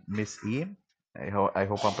 and Miss Ian. I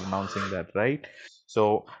hope I'm pronouncing that right.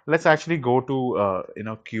 So let's actually go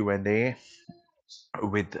to Q&A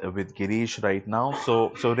with Girish right now.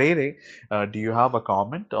 So Ray Ray, do you have a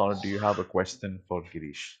comment or do you have a question for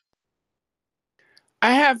Girish?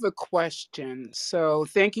 I have a question. So,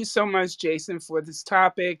 thank you so much, Jason, for this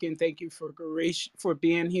topic, and thank you for Girish for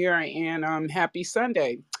being here. And happy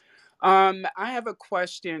Sunday. I have a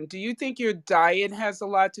question. Do you think your diet has a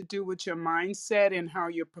lot to do with your mindset and how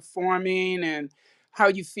you're performing and how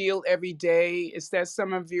you feel every day? Is that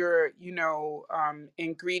some of your,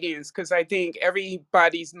 ingredients? Because I think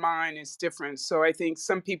everybody's mind is different. So I think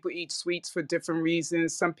some people eat sweets for different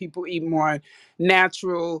reasons. Some people eat more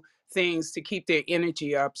natural things to keep their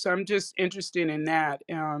energy up. So I'm just interested in that,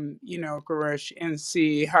 Garish, and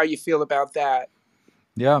see how you feel about that.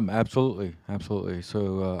 Yeah, absolutely, absolutely.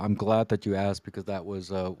 So I'm glad that you asked because that was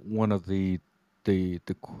one of the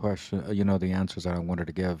question, the answers that I wanted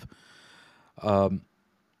to give. Um,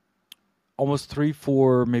 Almost 3,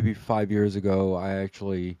 4, maybe 5 years ago, I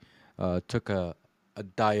actually took a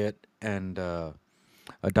diet and a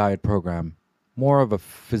diet program, more of a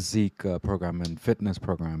physique program and fitness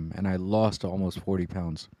program, and I lost almost 40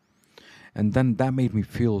 pounds. And then that made me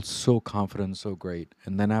feel so confident, so great.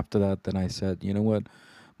 And then after that, then I said, you know what,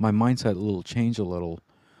 my mindset will change a little.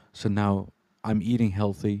 So now I'm eating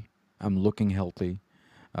healthy, I'm looking healthy,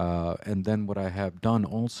 and then what I have done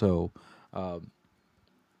also. Uh,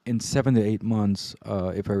 in 7 to 8 months,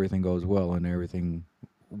 if everything goes well, and everything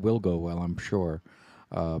will go well, I'm sure,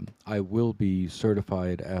 I will be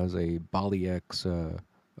certified as a Bali X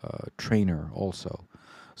trainer also.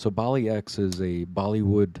 So Bali X is a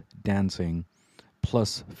Bollywood dancing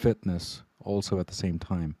plus fitness also at the same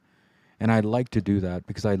time. And I like to do that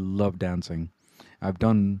because I love dancing. I've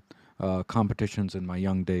done competitions in my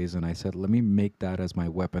young days, and I said, let me make that as my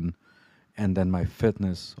weapon. And then my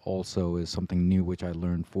fitness also is something new which I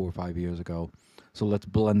learned 4 or 5 years ago. So let's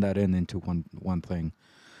blend that in into one thing.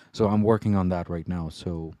 So I'm working on that right now.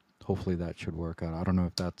 So hopefully that should work out. I don't know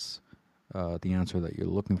if that's the answer that you're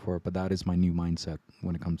looking for, but that is my new mindset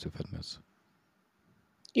when it comes to fitness.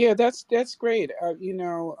 Yeah, that's great.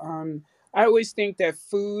 I always think that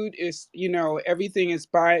food is, everything is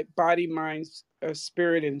by body, mind,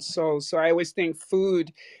 spirit, and soul. So I always think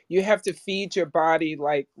food, you have to feed your body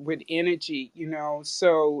like with energy,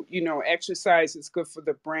 So, exercise is good for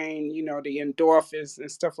the brain, the endorphins and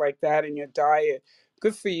stuff like that in your diet.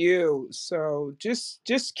 Good for you. So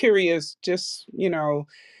just curious,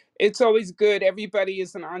 it's always good. Everybody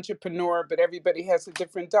is an entrepreneur, but everybody has a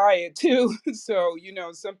different diet too. So,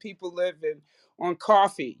 some people live on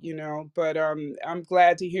coffee, but I'm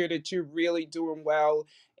glad to hear that you're really doing well.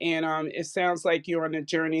 And it sounds like you're on a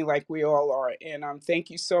journey like we all are. And thank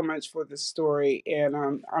you so much for the story. And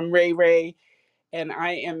I'm Ray Ray, and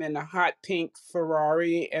I am in a hot pink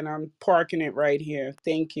Ferrari, and I'm parking it right here.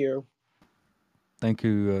 Thank you. Thank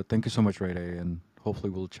you so much, Ray Day, and hopefully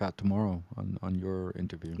we'll chat tomorrow on your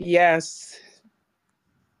interview. Yes.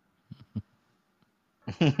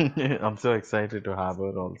 I'm so excited to have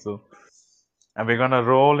her also. And we're gonna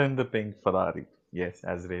roll in the pink Ferrari. Yes,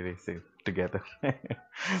 as Ray said, together.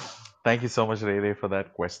 Thank you so much, Ray, for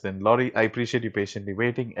that question. Laurie, I appreciate you patiently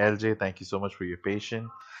waiting. LJ, thank you so much for your patience.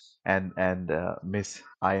 And Miss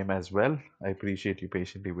I am as well. I appreciate you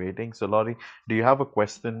patiently waiting. So, Laurie, do you have a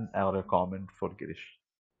question or a comment for Girish?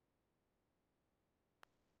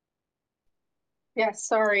 Yes,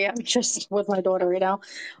 sorry, I'm just with my daughter right now.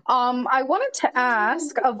 I wanted to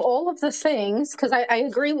ask of all of the things, because I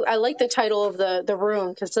agree, I like the title of the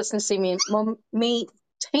room, consistency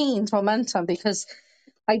maintains momentum, because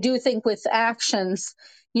I do think with actions,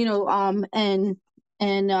 and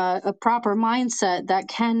a proper mindset that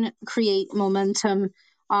can create momentum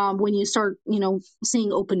when you start,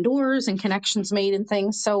 seeing open doors and connections made and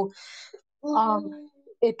things. So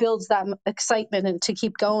it builds that excitement and to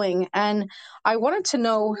keep going. And I wanted to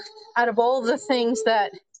know, out of all the things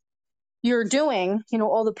that you're doing,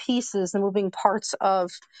 all the pieces, the moving parts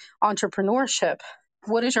of entrepreneurship,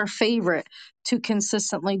 what is your favorite to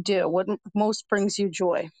consistently do? What most brings you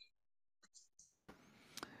joy?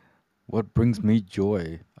 What brings me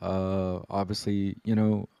joy? Obviously,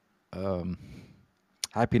 um,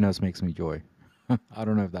 happiness makes me joy. I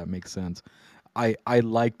don't know if that makes sense. I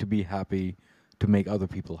like to be happy to make other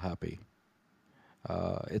people happy.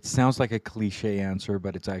 It sounds like a cliche answer,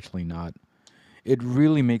 but it's actually not. It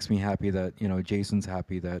really makes me happy that, Jason's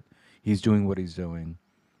happy that he's doing what he's doing.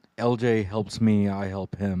 LJ helps me, I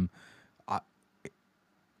help him. I,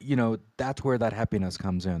 that's where that happiness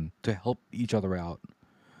comes in, to help each other out.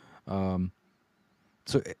 Um,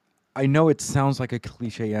 so I know it sounds like a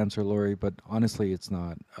cliche answer, Lori, but honestly, it's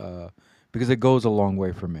not, because it goes a long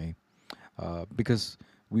way for me. Because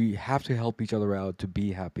we have to help each other out to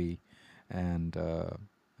be happy, and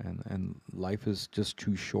and life is just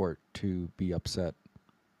too short to be upset.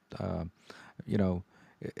 Uh, you know,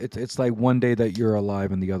 it's like one day that you're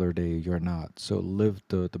alive and the other day you're not. So live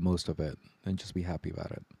the most of it and just be happy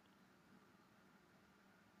about it.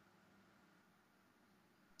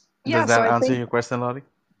 Yeah, Does so that I answer think, your question, Laurie?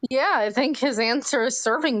 yeah, I think his answer is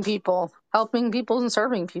serving people, helping people and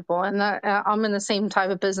serving people. And I'm in the same type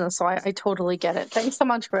of business, so I totally get it. Thanks so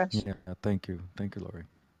much, Chris. Yeah, thank you, Lori.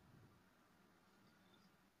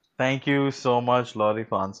 Thank you so much, Laurie,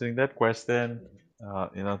 for answering that question.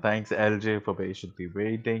 Thanks, LJ, for patiently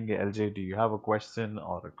waiting. LJ, do you have a question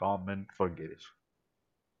or a comment for Girish?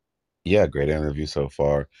 Yeah, great interview so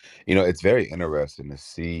far. It's very interesting to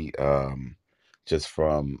see, just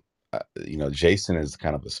from, Jason is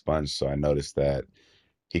kind of a sponge. So I noticed that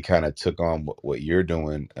he kind of took on what you're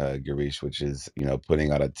doing, Girish, which is,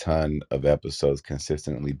 putting out a ton of episodes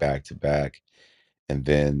consistently back to back. And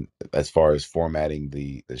then as far as formatting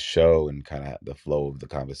the show and kind of the flow of the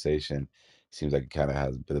conversation, seems like it kind of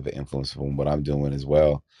has a bit of an influence from what I'm doing as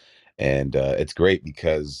well. And it's great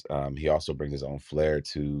because he also brings his own flair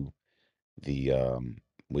to the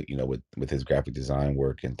with his graphic design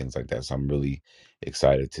work and things like that. So I'm really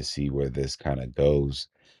excited to see where this kind of goes.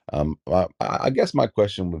 I guess my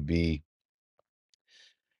question would be: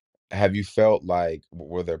 have you felt like,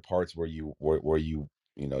 were there parts where you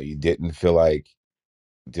didn't feel like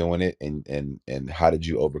doing it, and how did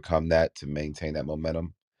you overcome that to maintain that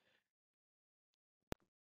momentum?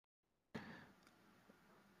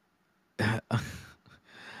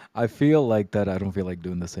 I feel like that I don't feel like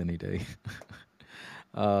doing this any day.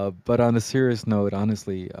 But on a serious note,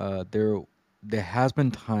 honestly, there has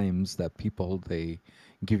been times that people they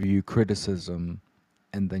give you criticism,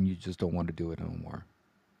 and then you just don't want to do it anymore.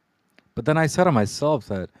 But then I said to myself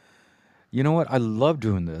that, you know what, I love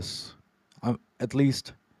doing this. At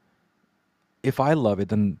least if I love it,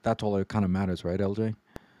 then that's all that kind of matters, right, LJ?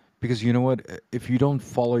 Because you know what, if you don't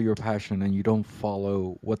follow your passion and you don't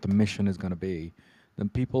follow what the mission is going to be, then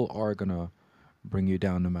people are going to bring you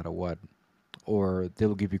down no matter what. or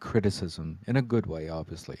they'll give you criticism in a good way,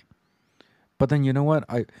 obviously. But then you know what?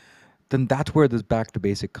 Then that's where this back to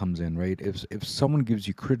basic comes in, right? If someone gives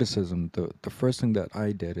you criticism, the first thing that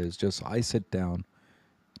I did is just I sit down,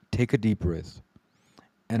 take a deep breath,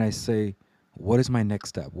 and I say, what is my next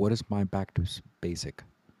step? What is my back to basic?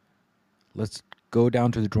 Let's go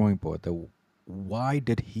down to the drawing board. Why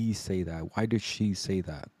did he say that? Why did she say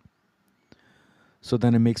that? So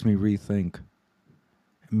then it makes me rethink.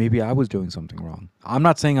 Maybe I was doing something wrong. I'm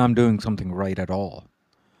not saying I'm doing something right at all.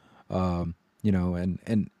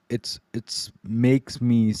 And it's makes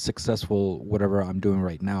me successful whatever I'm doing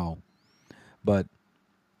right now. But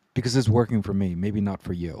because it's working for me, maybe not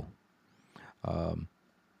for you.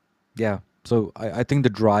 Yeah. So I think the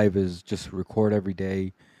drive is just record every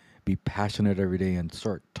day, be passionate every day, and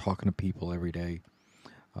start talking to people every day.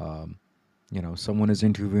 Someone is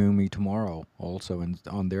interviewing me tomorrow also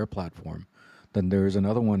on their platform. Then there's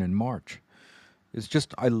another one in March. It's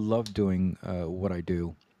just I love doing what I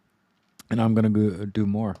do, and I'm gonna go do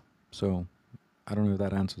more. So I don't know if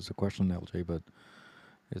that answers the question, LJ, but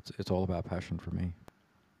it's all about passion for me.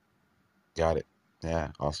 Got it. Yeah,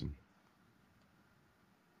 awesome.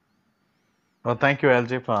 Well, thank you,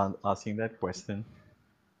 LJ, for asking that question.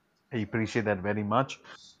 I appreciate that very much.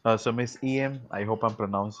 So, Miss EM, I hope I'm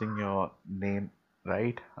pronouncing your name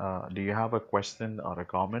right. Do you have a question or a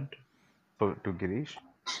comment to Girish?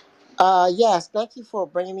 Yes, thank you for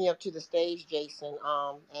bringing me up to the stage, Jason,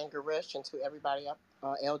 and Garish, and to everybody up,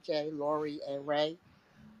 LJ, Lori, and Ray.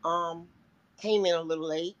 Um, Came in a little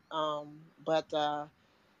late, but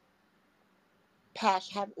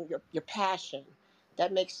having your passion,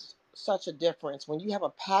 that makes such a difference. When you have a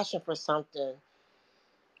passion for something,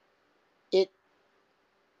 it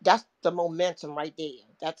that's the momentum right there.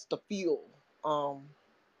 That's the fuel, um,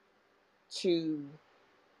 to,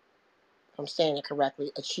 if I'm saying it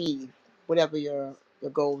correctly, achieve whatever your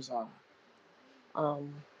goals are.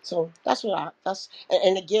 So that's what I that's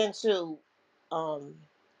and again too, um,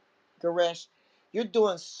 Garesh, you're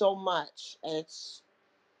doing so much, and it's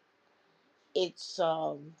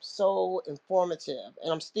so informative,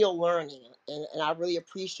 and I'm still learning, and I really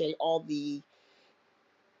appreciate all the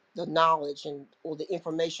knowledge and all the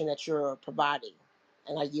information that you're providing,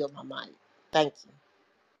 and I yield my mind. Thank you.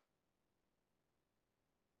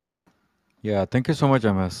 Yeah, thank you so much,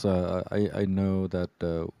 MS. I know that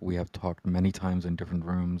we have talked many times in different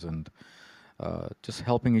rooms, and just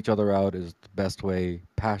helping each other out is the best way.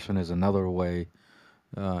 Passion is another way,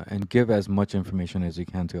 and give as much information as you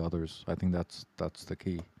can to others. I think that's the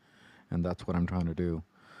key, and that's what I'm trying to do.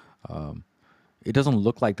 Um, it doesn't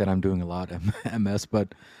look like that I'm doing a lot, MS,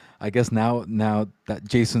 but I guess now that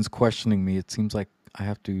Jason's questioning me, it seems like I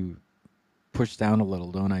have to push down a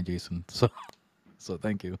little, don't I, Jason? So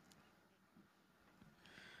thank you.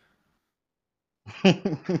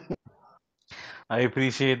 I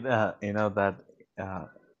appreciate that uh,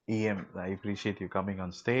 EM. I appreciate you coming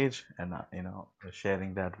on stage and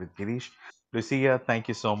sharing that with Girish. Lucia, thank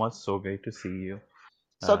you so much. So great to see you.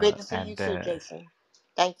 So great to see you And too, Jason.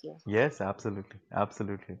 Thank you. Yes, absolutely,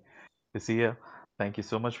 absolutely. Lucia, thank you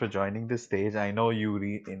so much for joining this stage. I know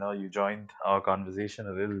you joined our conversation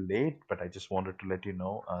a little late, but I just wanted to let you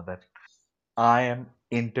know that I am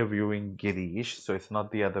interviewing Girish, so it's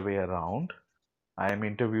not the other way around. I am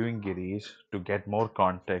interviewing Girish to get more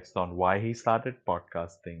context on why he started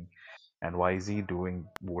podcasting and why is he doing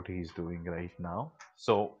what he's doing right now.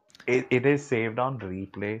 So it is saved on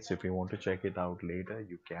replay. So if you want to check it out later,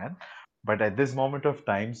 you can. But at this moment of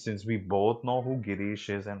time, since we both know who Girish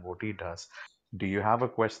is and what he does, do you have a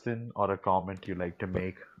question or a comment you like to But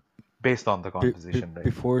make based on the conversation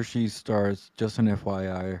right now? before she starts, just an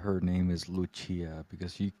FYI, her name is Lucia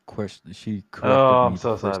because she corrected Oh, I'm me the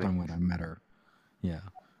so first sorry. time when I met her. Yeah.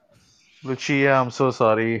 Lucia, I'm so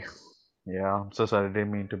sorry. Yeah, I'm so sorry. I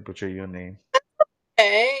didn't mean to butcher your name.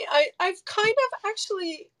 Hey, I've kind of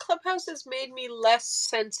actually Clubhouse has made me less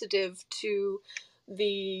sensitive to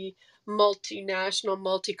the multinational,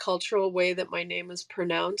 multicultural way that my name is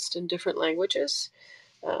pronounced in different languages.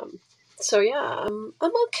 Um, so yeah, I'm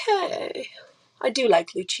okay. I do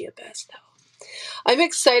like Lucia best though. I'm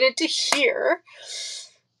excited to hear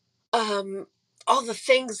um, all the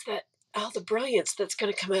things that all the brilliance that's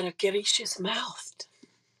going to come out of Girish's mouth.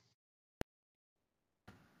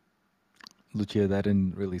 Lucia, that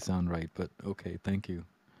didn't really sound right, but okay, thank you.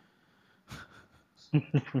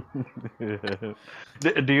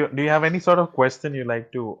 Do you have any sort of question you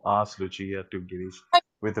like to ask Lucia to Girish I-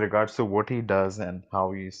 with regards to what he does and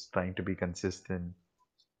how he's trying to be consistent?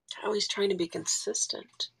 How he's trying to be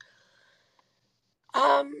consistent.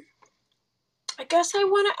 Um, I guess I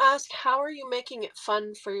want to ask, how are you making it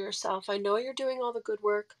fun for yourself? I know you're doing all the good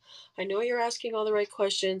work. I know you're asking all the right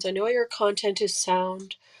questions. I know your content is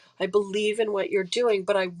sound. I believe in what you're doing,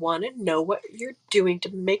 but I want to know what you're doing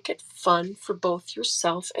to make it fun for both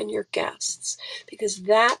yourself and your guests, because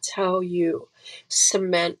that's how you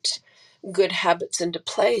cement good habits into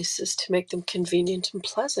place, is to make them convenient and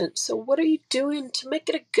pleasant. So what are you doing to make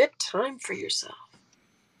it a good time for yourself?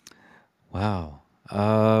 Wow.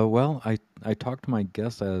 Well, I talk to my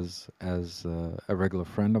guests as a regular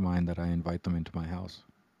friend of mine that I invite them into my house.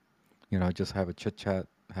 Just have a chit chat,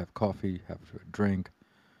 have coffee, have a drink,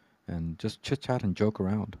 and just chit chat and joke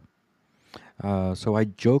around. So I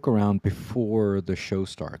joke around before the show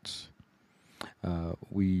starts.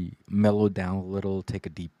 We mellow down a little, take a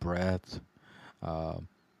deep breath. Uh,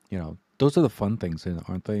 those are the fun things,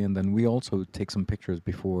 aren't they? And then we also take some pictures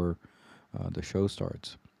before the show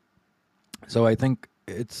starts. So I think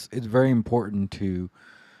it's very important to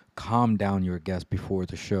calm down your guests before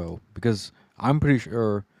the show, because I'm pretty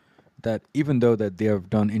sure that even though that they have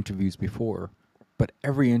done interviews before, but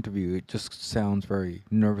every interview it just sounds very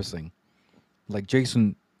nervousing. Like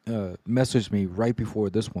Jason messaged me right before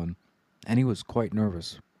this one, and he was quite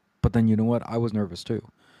nervous. But then you know what? I was nervous too.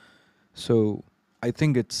 So I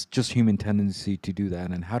think it's just human tendency to do that,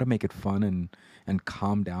 and how to make it fun and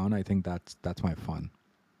calm down. I think that's my fun.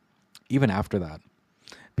 Even after that,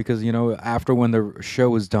 because after when the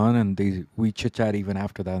show is done and we chit chat even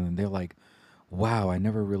after that, and they're like, "Wow, I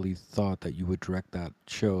never really thought that you would direct that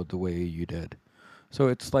show the way you did." So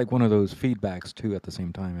it's like one of those feedbacks too at the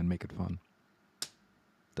same time and make it fun.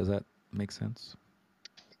 Does that make sense?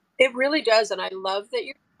 It really does, and I love that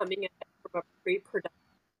you're coming at it from a pre-production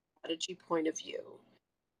strategy point of view.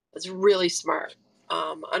 It's really smart.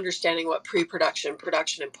 Understanding what pre-production,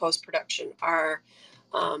 production, and post-production are,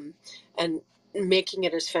 um, and making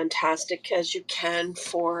it as fantastic as you can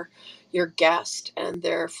for your guest, and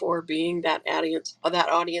therefore being that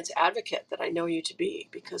audience advocate that I know you to be,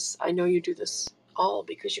 because I know you do this all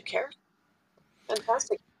because you care.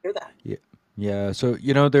 Fantastic to hear that. Yeah. Yeah, so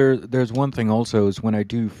there's one thing also is when I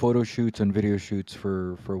do photo shoots and video shoots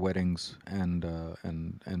for weddings and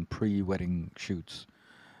pre-wedding shoots,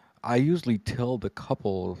 I usually tell the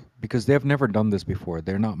couple, because they've never done this before.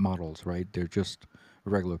 They're not models, right? They're just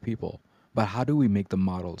regular people. But how do we make them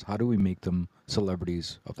models? How do we make them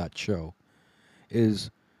celebrities of that show?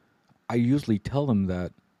 Is I usually tell them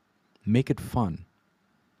that make it fun.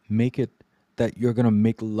 Make it that you're going to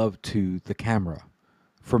make love to the camera.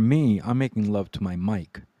 For me, I'm making love to my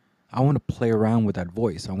mic. I want to play around with that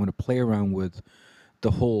voice. I want to play around with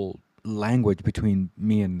the whole language between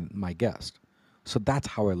me and my guest. So that's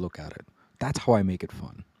how I look at it. That's how I make it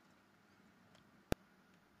fun.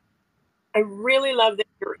 I really love that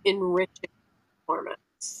you're enriching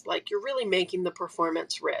performance. Like, you're really making the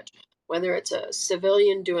performance rich. Whether it's a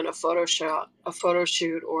civilian doing a photo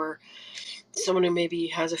shoot, or someone who maybe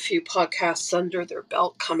has a few podcasts under their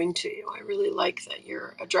belt coming to you. I really like that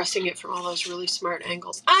you're addressing it from all those really smart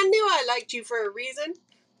angles. I knew I liked you for a reason.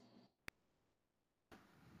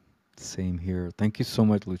 Same here. Thank you so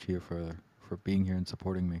much, Lucia, for being here and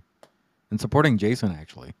supporting me. And supporting Jason,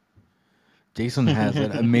 actually. Jason has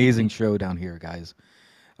an amazing show down here, guys.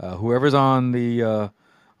 Whoever's on the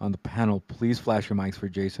panel, please flash your mics for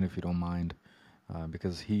Jason if you don't mind,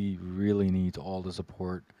 because he really needs all the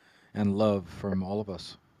support and love from all of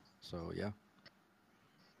us. So yeah.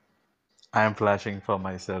 I am flashing for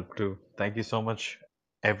myself too. Thank you so much,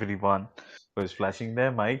 everyone who is flashing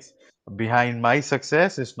their mics. Behind my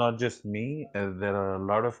success, it's not just me. There are a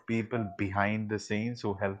lot of people behind the scenes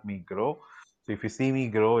who help me grow. So if you see me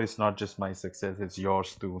grow, it's not just my success; it's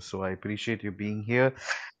yours too. So I appreciate you being here,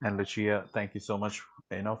 and Lucia, thank you so much,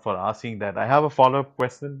 for asking that. I have a follow-up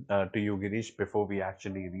question to you, Girish, before we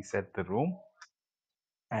actually reset the room.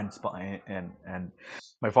 And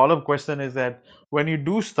my follow-up question is that when you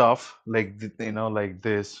do stuff like like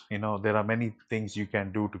this, there are many things you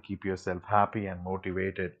can do to keep yourself happy and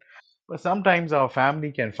motivated, but sometimes our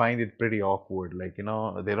family can find it pretty awkward, like they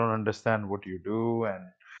don't understand what you do and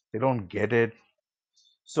they don't get it.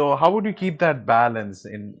 So how would you keep that balance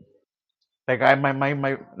in, like I my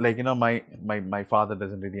like my father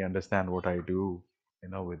doesn't really understand what I do,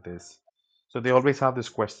 with this. So they always have this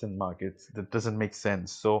question mark. That doesn't make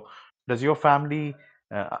sense. So does your family,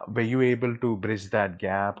 were you able to bridge that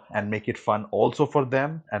gap and make it fun also for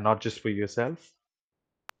them and not just for yourself?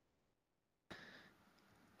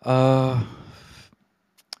 Uh,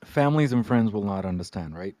 Families and friends will not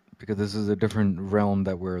understand, right? Because this is a different realm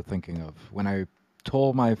that we're thinking of. When I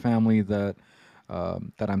told my family that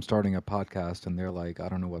that I'm starting a podcast, and they're like, I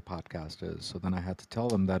don't know what podcast is. So then I had to tell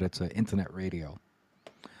them that it's an internet radio.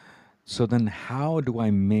 So then, how do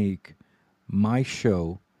I make my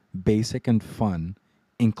show basic and fun,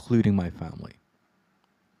 including my family?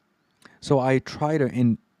 So I try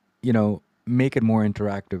to, make it more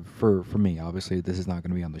interactive for me. Obviously, this is not going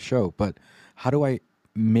to be on the show, but how do I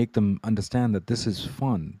make them understand that this is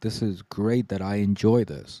fun? This is great. That I enjoy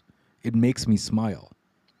this. It makes me smile.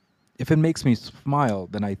 If it makes me smile,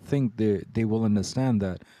 then I think they will understand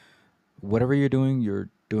that whatever you're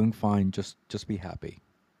doing fine. Just be happy.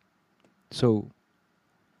 So,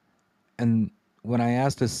 and when I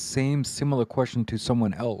asked the same similar question to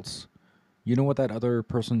someone else, you know what that other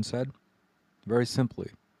person said? Very simply,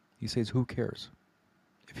 he says, "Who cares?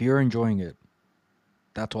 If you're enjoying it,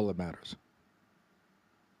 that's all that matters."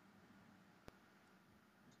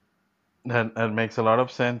 That makes a lot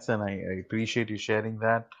of sense, and I appreciate you sharing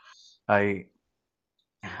that. I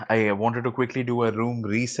I wanted to quickly do a room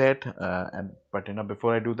reset, and but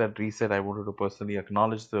before I do that reset, I wanted to personally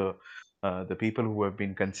acknowledge the people who have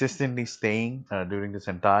been consistently staying during this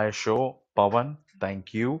entire show. Pawan,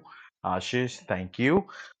 thank you. Ashish, thank you.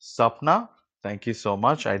 Sapna, thank you so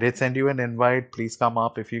much. I did send you an invite. Please come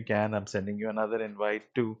up if you can. I'm sending you another invite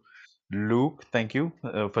to Luke. Thank you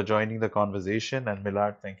for joining the conversation, and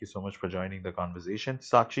Millard, thank you so much for joining the conversation.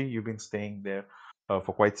 Sakshi, you've been staying there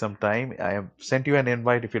for quite some time. I have sent you an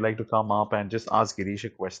invite if you'd like to come up and just ask Girish a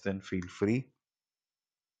question. Feel free.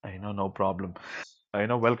 I know, no problem.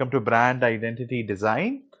 Welcome to Brand Identity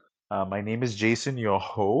Design. My name is Jason, your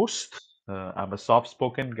host. I'm a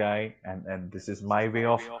soft-spoken guy, and this is my way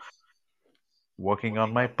of working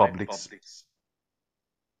on my public.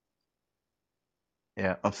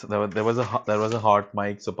 Yeah, so there was a hot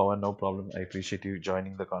mic, so Pawan, no problem. I appreciate you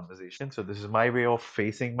joining the conversation. So this is my way of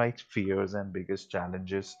facing my fears and biggest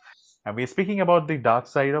challenges, and we're speaking about the dark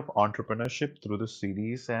side of entrepreneurship through the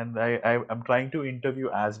series. And I'm trying to interview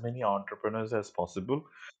as many entrepreneurs as possible,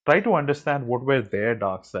 try to understand what were their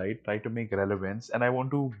dark side, try to make relevance, and I want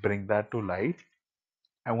to bring that to life.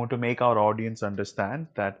 I want to make our audience understand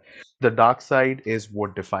that the dark side is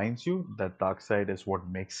what defines you. That dark side is what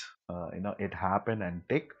makes it happen and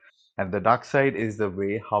tick, and the dark side is the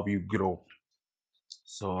way how you grow.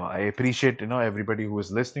 So I appreciate everybody who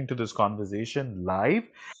is listening to this conversation live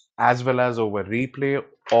as well as over replay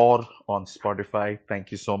or on Spotify.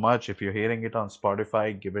 Thank you so much. If you're hearing it on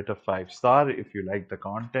Spotify, give it a 5 star. If you like the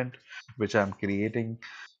content which I'm creating,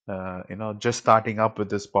 just starting up with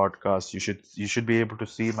this podcast, you should be able to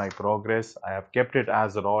see my progress. I have kept it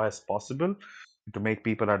as raw as possible to make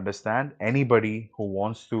people understand. Anybody who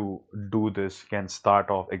wants to do this can start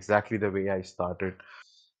off exactly the way I started,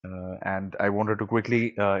 and I wanted to quickly,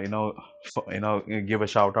 give a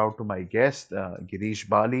shout out to my guest, Girish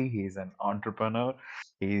Bali. He's an entrepreneur.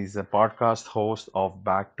 He's a podcast host of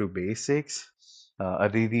Back to Basics. A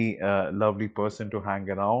really lovely person to hang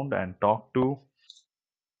around and talk to.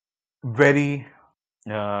 Very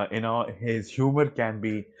his humor can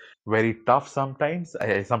be very tough sometimes.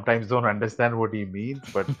 I sometimes don't understand what he means,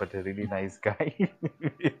 but a really nice guy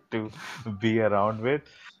to be around with.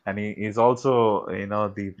 And he is also,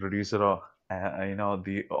 the producer of,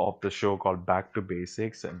 the show called Back to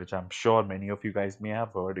Basics, and which I'm sure many of you guys may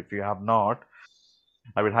have heard. If you have not,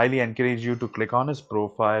 I would highly encourage you to click on his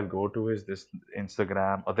profile, go to his this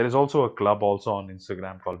Instagram. There is also a club also on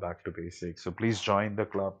Instagram called Back to Basics. So please join the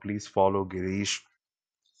club. Please follow Girish.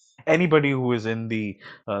 Anybody who is in the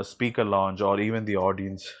speaker lounge or even the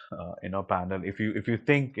audience panel, if you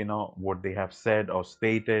think what they have said or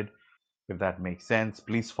stated, if that makes sense,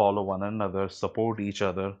 please follow one another, support each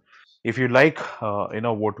other. If you like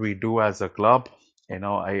what we do as a club,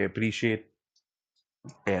 I appreciate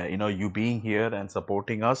you being here and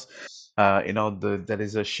supporting us. There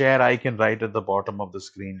is a share icon right at the bottom of the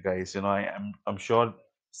screen, guys. I'm sure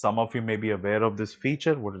some of you may be aware of this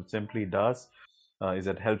feature. What it simply does is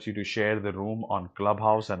it helps you to share the room on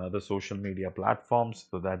Clubhouse and other social media platforms,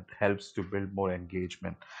 so that helps to build more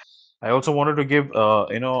engagement. I also wanted to give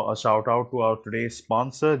a shout out to our today's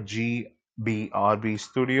sponsor, GBRB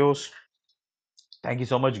Studios. Thank you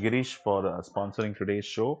so much, Girish, for sponsoring today's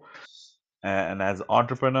show. And as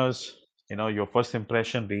entrepreneurs, your first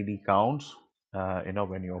impression really counts.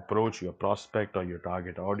 When you approach your prospect or your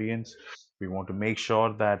target audience, we want to make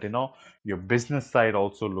sure that your business side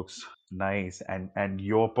also looks nice, and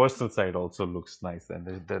your personal side also looks nice, and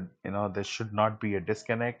there should not be a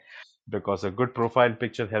disconnect, because a good profile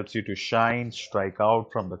picture helps you to shine, strike out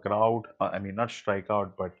from the crowd. I mean, not strike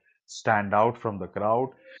out, but stand out from the crowd,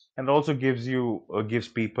 and also gives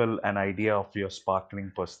people an idea of your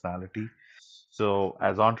sparkling personality. So,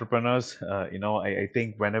 as entrepreneurs, I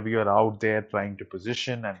think whenever you're out there trying to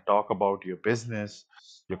position and talk about your business,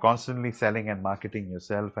 you're constantly selling and marketing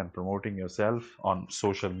yourself and promoting yourself on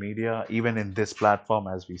social media, even in this platform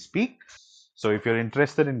as we speak. So, if you're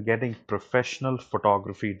interested in getting professional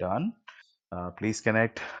photography done, please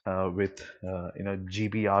connect with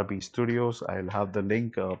GBRB Studios. I'll have the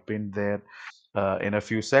link pinned there in a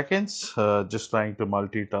few seconds. Just trying to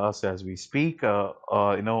multitask as we speak.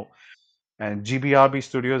 And GBRB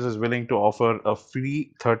Studios is willing to offer a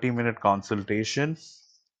free 30-minute consultation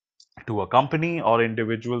to a company or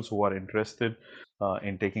individuals who are interested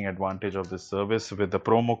in taking advantage of this service with the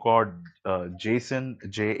promo code Jason,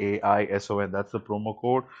 Jaison. That's the promo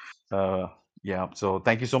code. Uh, yeah, so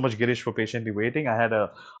thank you so much, Girish, for patiently waiting. I had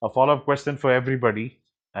a follow-up question for everybody.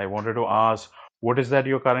 I wanted to ask, what is that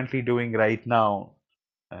you're currently doing right now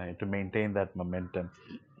to maintain that momentum?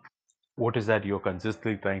 What is that you're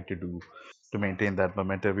consistently trying to do to maintain that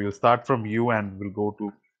momentum? We'll start from you and we'll go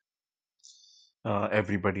to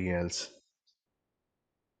everybody else.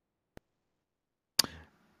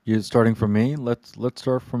 You're starting from me. Let's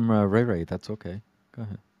start from Ray Ray. That's okay. Go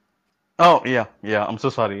ahead. Oh, yeah, yeah. I'm so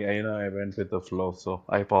sorry. I went with the flow, so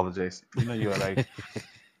I apologize. You are right.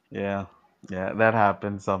 Yeah, yeah, that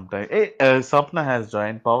happens sometimes. Hey, Sapna has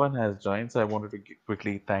joined, Pawan has joined, so I wanted to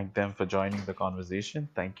quickly thank them for joining the conversation.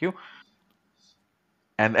 Thank you.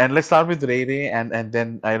 And let's start with Ray Ray, and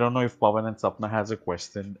then I don't know if Pawan and Sapna has a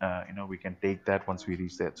question. We can take that once we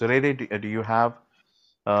reach there. So Ray Ray, do you have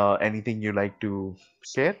anything you like to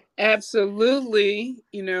share? Absolutely.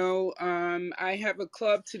 I have a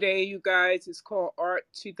club today, you guys. It's called Art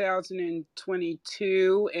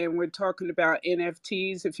 2022, and we're talking about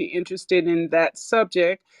NFTs. If you're interested in that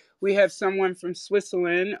subject, we have someone from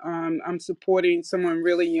Switzerland. I'm supporting someone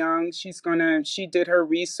really young. She did her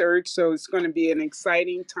research, so it's going to be an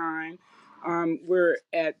exciting time. We're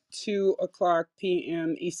at 2 o'clock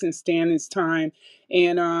p.m. Eastern Standard Time.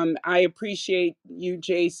 And I appreciate you,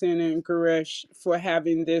 Jason and Girish, for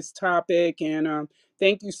having this topic. And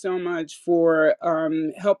thank you so much for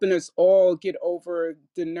helping us all get over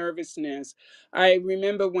the nervousness. I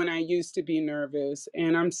remember when I used to be nervous,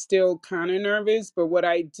 and I'm still kind of nervous, but what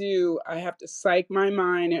I do, I have to psych my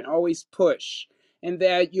mind and always push. And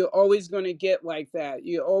that you're always going to get like that.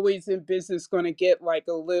 You're always in business going to get like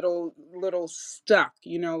a little stuck,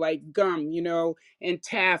 like gum, and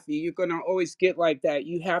taffy. You're going to always get like that.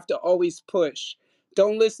 You have to always push.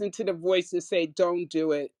 Don't listen to the voices say, don't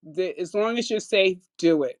do it. As long as you're safe,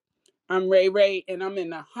 do it. I'm Ray Ray, and I'm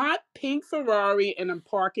in the hot pink Ferrari, and I'm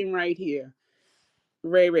parking right here.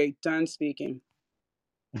 Ray Ray, done speaking.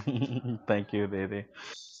 Thank you, Ray Ray.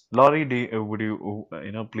 Laurie, would you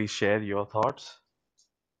please share your thoughts?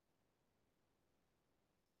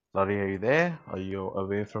 Laurie, are you there? Are you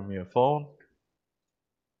away from your phone?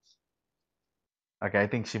 Okay, I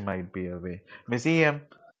think she might be away. Miss EM,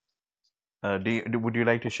 would you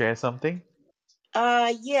like to share something?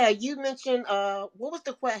 Yeah, you mentioned what was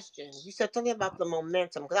the question? You said something about the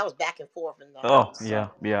momentum because I was back and forth in the Oh, house. yeah,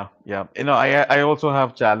 So yeah, yeah. I also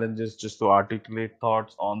have challenges just to articulate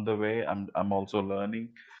thoughts on the way. I'm also learning.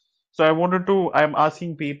 So I'm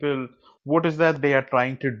asking people what is that they are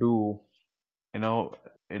trying to do, you know,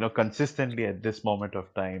 consistently at this moment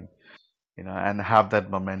of time, and have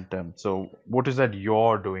that momentum. So what is that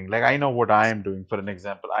you're doing? Like I know what I am doing. For an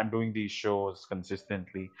example, I'm doing these shows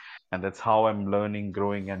consistently, and that's how I'm learning,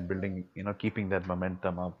 growing, and building, keeping that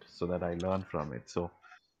momentum up so that I learn from it. So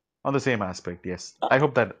on the same aspect, yes. uh, I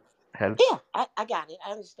hope that helps. yeah, I got it.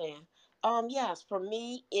 I understand. Yes, for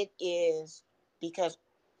me it is because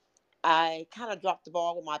I kind of dropped the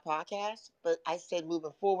ball with my podcast, but I said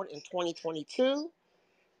moving forward in 2022,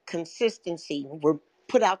 consistency. We're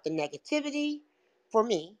put out the negativity for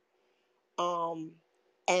me, um,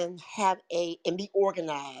 and and be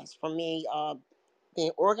organized. For me,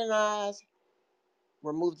 being organized,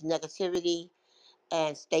 remove the negativity,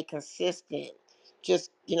 and stay consistent.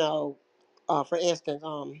 Just for instance,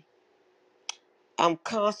 I'm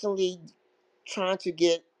constantly trying to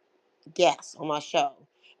get guests on my show,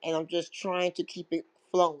 and I'm just trying to keep it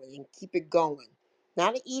flowing and keep it going.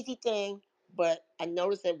 Not an easy thing, but I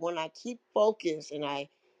notice that when I keep focused and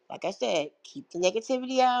like I said, keep the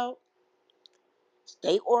negativity out,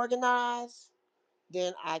 stay organized,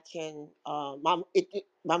 then I can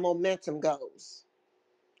my momentum goes,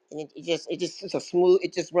 and it's a smooth.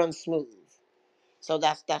 It just runs smooth. So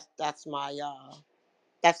that's my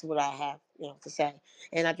that's what I have to say.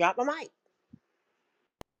 And I dropped my mic.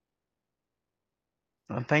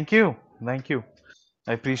 Thank you, thank you.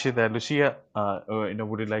 I appreciate that, Lucia.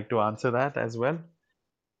 Would you like to answer that as well?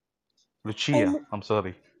 Lucia, Um, I'm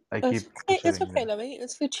sorry. I It's keep okay. It's picturing okay, that. Lovey.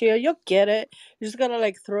 It's Lucia. You'll get it. You just gotta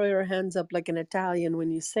like throw your hands up like an Italian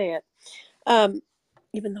when you say it. Um,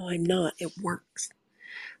 Even though I'm not, it works.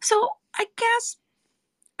 So I guess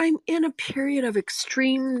I'm in a period of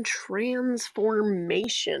extreme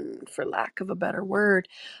transformation, for lack of a better word.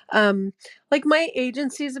 Like my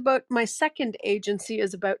second agency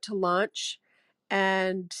is about to launch,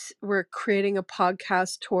 and we're creating a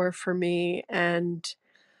podcast tour for me. And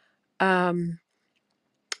um,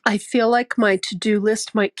 I feel like my to do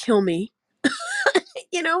list might kill me.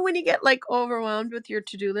 When you get like overwhelmed with your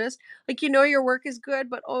to do list, like your work is good,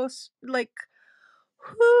 but like,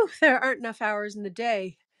 whew, there aren't enough hours in the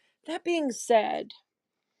day. That being said,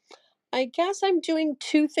 I guess I'm doing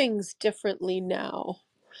two things differently now.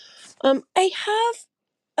 I have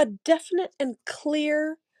a definite and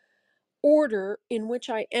clear order in which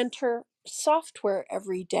I enter software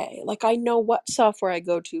every day. Like I know what software I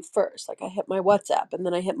go to first. Like I hit my WhatsApp and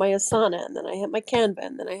then I hit my Asana and then I hit my Canva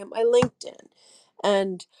and then I hit my LinkedIn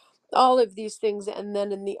and all of these things. And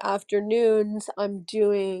then in the afternoons, I'm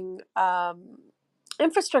doing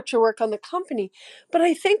infrastructure work on the company. But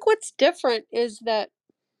I think what's different is that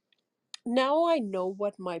now I know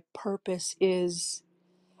what my purpose is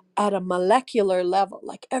at a molecular level.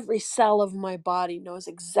 Like every cell of my body knows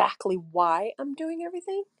exactly why I'm doing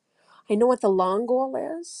everything. I know what the long goal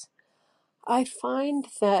is. I find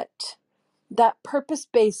that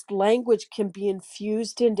purpose-based language can be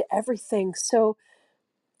infused into everything. So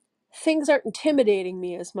things aren't intimidating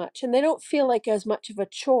me as much and they don't feel like as much of a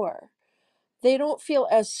chore. They don't feel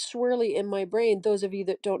as swirly in my brain. Those of you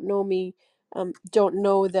that don't know me don't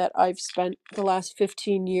know that I've spent the last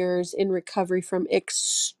 15 years in recovery from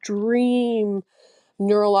extreme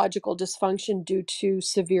neurological dysfunction due to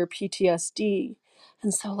severe PTSD.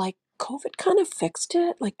 And so, like, COVID kind of fixed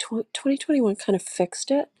it, like 2021 kind of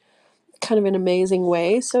fixed it kind of an amazing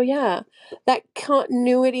way. So yeah, that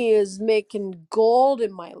continuity is making gold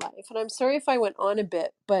in my life. And I'm sorry if I went on a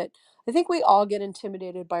bit, but I think we all get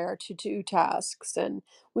intimidated by our to-do tasks and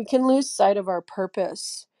we can lose sight of our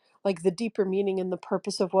purpose, like the deeper meaning and the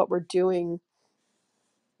purpose of what we're doing.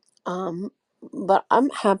 Um, but I'm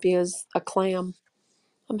happy as a clam.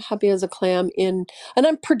 I'm happy as a clam and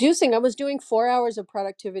I'm producing. I was doing 4 hours of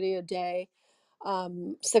productivity a day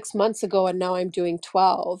 6 months ago, and now I'm doing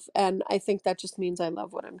 12. And I think that just means I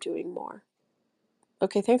love what I'm doing more.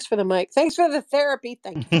 Okay, thanks for the mic. Thanks for the therapy.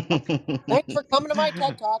 Thank you for coming. Thanks for coming to my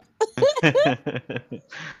TED Talk.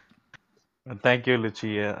 Thank you,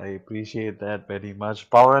 Lucia. I appreciate that very much.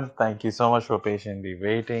 Pawan, thank you so much for patiently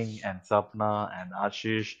waiting, and Sapna and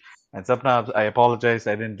Ashish. And Sapna, I apologize.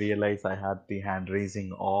 I didn't realize I had the hand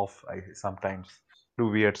raising off. I sometimes do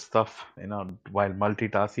weird stuff, while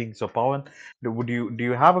multitasking. So, Pawan, do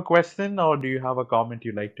you have a question or do you have a comment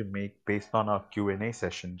you'd like to make based on our Q&A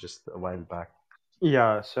session just a while back?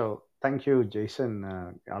 Yeah, so thank you,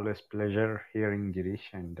 Jason. Always pleasure hearing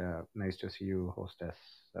Girish, and nice to see you host as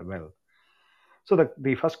well. So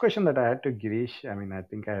the first question that I had to Girish, I mean, I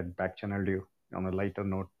think I had back channeled you on a lighter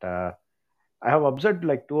note. I have observed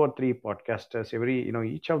like two or three podcasters.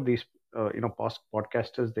 Each of these, past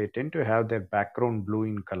podcasters, they tend to have their background blue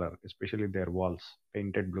in color, especially their walls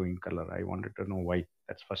painted blue in color. I wanted to know why.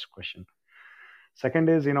 That's first question. Second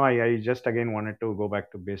is, I just again wanted to go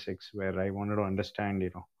back to basics where I wanted to understand,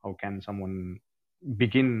 how can someone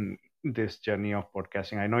begin this journey of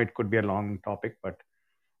podcasting? I know it could be a long topic, but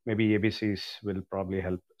maybe ABCs will probably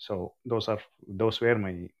help. So those were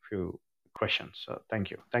my few questions. So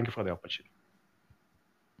thank you for the opportunity.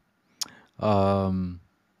 Um,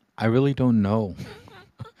 I really don't know.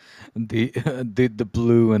 the the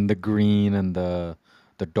blue and the green and the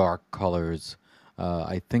dark colors.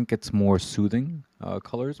 I think it's more soothing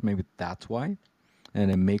colors. Maybe that's why,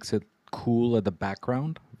 and it makes it cool at the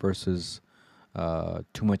background versus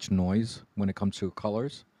too much noise when it comes to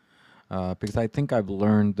colors. Because I think I've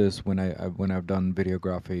learned this when I've done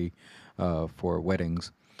videography for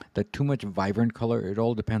weddings, that too much vibrant color. It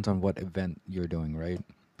all depends on what event you're doing, right?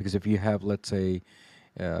 Because if you have, let's say,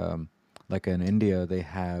 um, like in India, they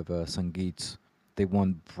have sangeets. They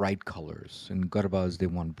want bright colors. In garbas, they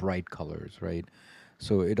want bright colors, right?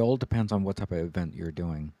 So it all depends on what type of event you're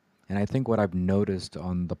doing. And I think what I've noticed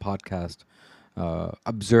on the podcast,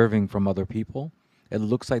 observing from other people, it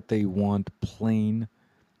looks like they want plain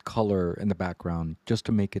color in the background just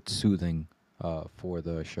to make it soothing for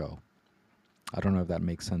the show. I don't know if that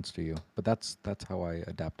makes sense to you, but that's how I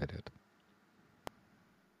adapted it.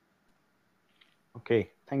 Okay,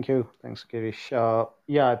 thank you. Thanks, Girish.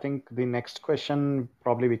 Yeah, I think the next question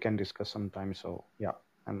probably we can discuss sometime. So yeah,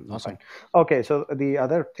 I'm Awesome. fine. Okay, so the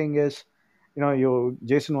other thing is,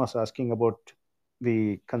 Jason was asking about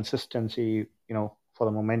the consistency, for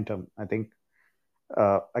the momentum. I think,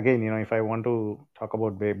 again, if I want to talk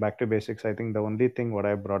about back to basics, I think the only thing what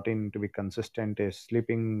I brought in to be consistent is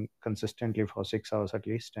sleeping consistently for 6 hours at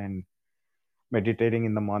least, and meditating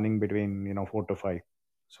in the morning between 4 to 5.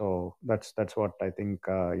 So that's what I think,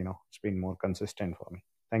 it's been more consistent for me.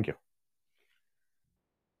 Thank you.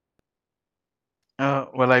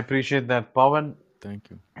 Well, I appreciate that, Pawan.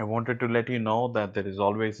 Thank you. I wanted to let you know that there is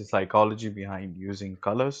always a psychology behind using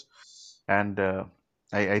colors, and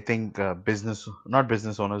I think not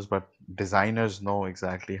business owners, but designers know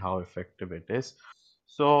exactly how effective it is.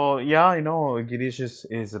 So yeah, Girish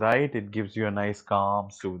is right. It gives you a nice,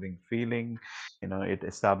 calm, soothing feeling. It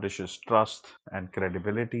establishes trust and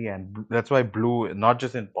credibility, and that's why blue, not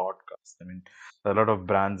just in podcasts. I mean, there are a lot of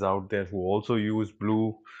brands out there who also use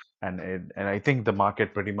blue, and I think the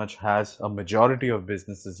market pretty much has a majority of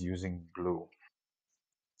businesses using blue.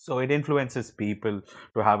 So it influences people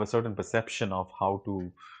to have a certain perception of how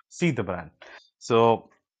to see the brand. So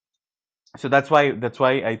that's why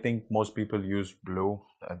I think most people use blue.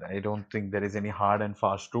 I don't think there is any hard and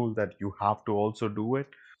fast rule that you have to also do it,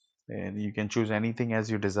 and you can choose anything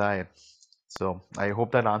as you desire. So I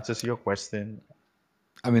hope that answers your question.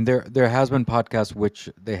 I mean, there has been podcasts which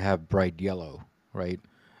they have bright yellow, right?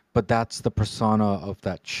 But that's the persona of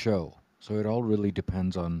that show. So it all really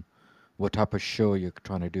depends on what type of show you're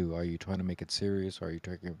trying to do. Are you trying to make it serious? Are you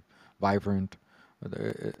taking it vibrant?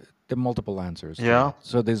 There are multiple answers to Yeah, that.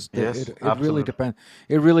 So yes, it really absolutely. depends.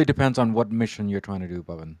 It really depends on what mission you're trying to do,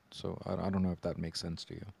 Bhavan. So I don't know if that makes sense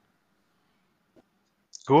to you.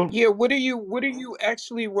 Cool. Yeah, what are you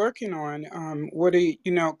actually working on? What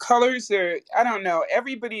are colors are, I don't know.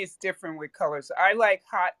 Everybody is different with colors. I like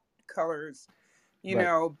hot colors,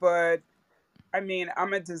 Right. but I mean,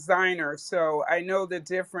 I'm a designer, so I know the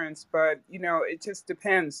difference, but it just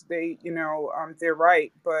depends. They're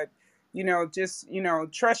right, but just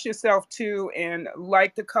trust yourself too, and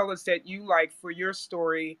like the colors that you like for your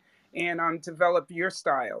story, and develop your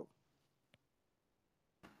style.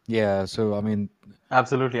 Yeah. So I mean,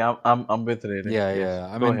 Absolutely. I'm with Rere. yeah, Yes. yeah.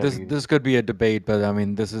 I Go mean, ahead, this Girish. could be a debate, but I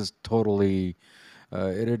mean, this is totally.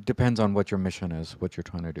 It depends on what your mission is, what you're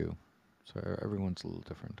trying to do. So everyone's a little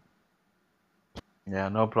different. Yeah,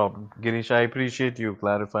 no problem. Girish, I appreciate you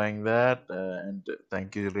clarifying that, and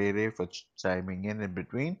thank you, Rere, for chiming in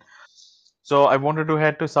between. So I wanted to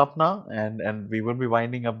head to Sapna, and we will be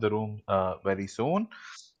winding up the room very soon.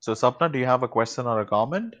 So Sapna, do you have a question or a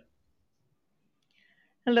comment?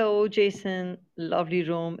 Hello, Jason. Lovely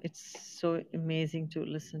room. It's so amazing to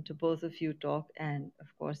listen to both of you talk and,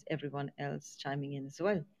 of course, everyone else chiming in as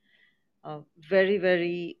well. Very,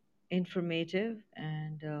 very informative.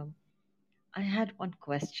 And I had one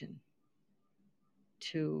question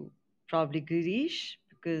to probably Girish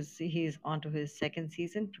because he's on to his second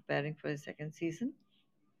season, preparing for his second season.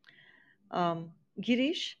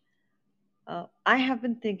 Girish, I have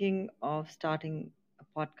been thinking of starting a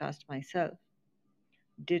podcast myself.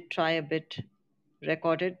 Did try a bit,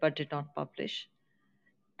 recorded, but did not publish.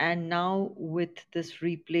 And now with this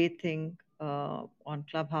replay thing on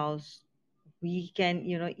Clubhouse, we can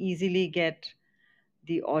easily get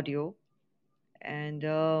the audio, and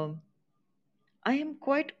I am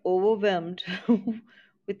quite overwhelmed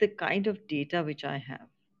with the kind of data which I have.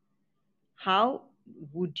 How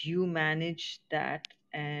would you manage that,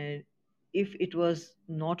 and if it was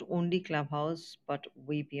not only Clubhouse but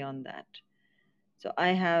way beyond that? So I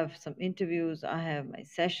have some interviews, I have my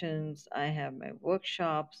sessions, I have my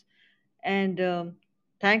workshops, and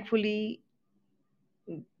thankfully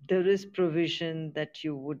there is provision that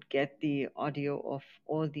you would get the audio of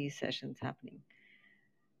all these sessions happening.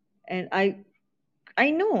 And I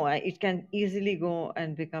know it can easily go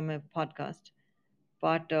and become a podcast,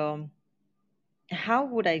 but how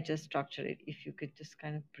would I just structure it? If you could just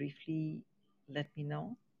kind of briefly let me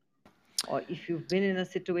know, or if you've been in a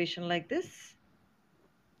situation like this.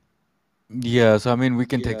 Yeah, so I mean, we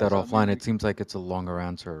can take that offline. It seems like it's a longer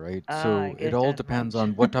answer, right? I So it guess all as depends much.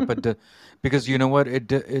 on what type of because you know what, it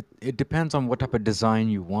depends on what type of design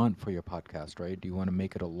you want for your podcast, right? Do you want to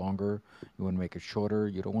make it a longer? You want to make it shorter?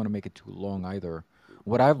 You don't want to make it too long either.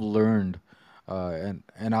 What I've learned,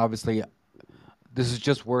 and obviously this is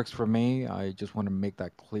just works for me. I just want to make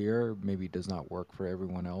that clear. Maybe it does not work for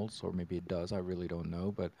everyone else, or maybe it does. I really don't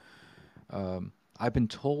know, but I've been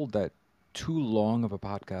told that too long of a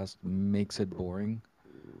podcast makes it boring.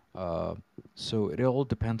 Uh, so it all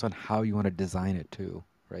depends on how you want to design it too,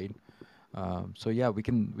 right? So yeah, we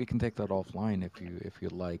can take that offline if you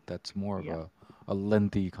like. That's more of Yeah. a a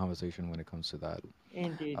lengthy conversation when it comes to that.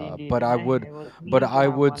 Indeed, Uh, indeed. but And I I, would, I was but meaning to I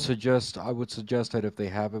have would one. suggest, that if they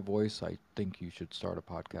have a voice, I think you should start a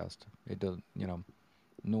podcast. It doesn't,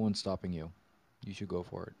 no one's stopping you. You should go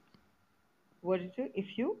for it. What did you?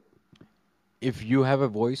 If you? If you have a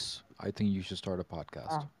voice, I think you should start a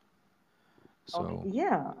podcast. Ah, okay. So,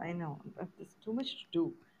 Yeah, I know. But there's too much to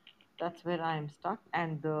do. That's where I am stuck.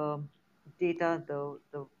 And the data,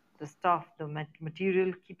 the stuff, the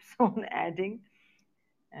material keeps on adding.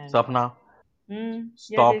 And Sapna, yeah,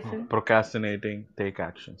 stop Jason. procrastinating, take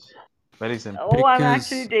actions. Very simple. Oh, I'm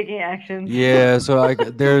actually because taking actions. yeah, so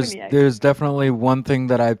Too there's many there's actions. definitely one thing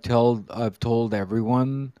that I've told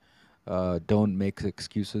everyone, don't make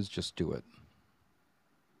excuses, just do it.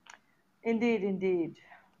 Indeed, indeed.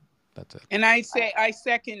 That's it. And I I, say I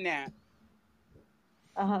second that.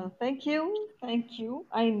 thank you, thank you.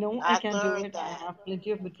 I know I I can do third it. I that. have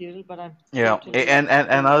plenty of material, but I'm Yeah, totally and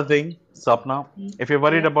another thing, Sapna, Hmm? if you're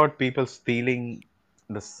worried Yeah. about people stealing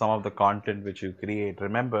some of the content which you create,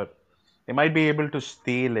 remember they might be able to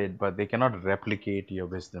steal it, but they cannot replicate your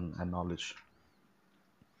wisdom and knowledge.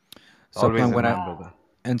 Always Sometimes when I remember Yeah. that.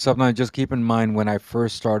 And sometimes just keep in mind when I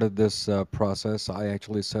first started this process, I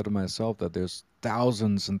actually said to myself that there's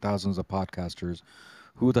thousands and thousands of podcasters.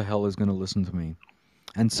 Who the hell is going to listen to me?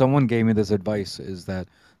 And someone gave me this advice: is that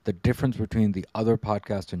the difference between the other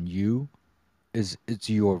podcast and you is it's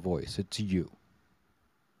your voice, it's you,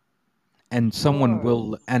 and someone Sure.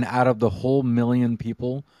 will. And out of the whole million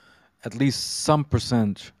people, at least some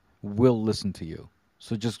percent will listen to you.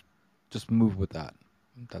 So just move with that.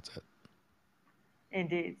 That's it.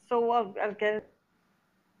 Indeed. So I'll get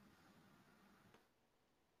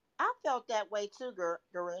I felt that way too,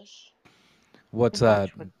 Girish. What's in that?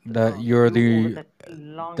 touch with That you're you over the that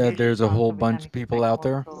that longish there's a whole answer, which I'm bunch of people out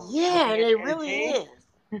there. also Yeah, looking and at it really LJ.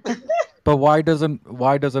 is. But why doesn't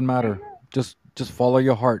I matter? know. Just follow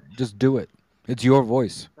your heart. Just do it. It's your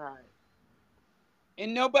voice. Right.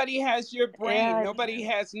 And nobody has your brain.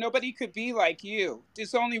 Yeah, it's Nobody could be like you.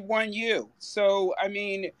 There's only one you. So I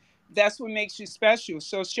mean, that's what makes you special.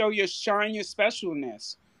 So shine your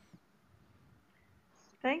specialness.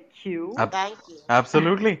 thank you. Ab- Thank you.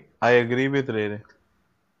 Absolutely, I agree with Rere.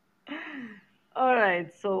 All right.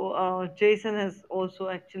 So Jason has also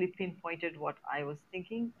actually pinpointed what I was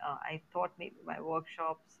thinking. I thought maybe my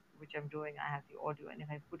workshops, which I'm doing, I have the audio, and if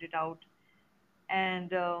I put it out,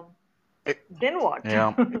 and Eh, then what?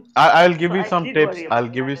 Yeah, I'll give So you I some did tips. worry I'll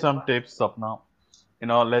about give that you as some well. tips, Sapna.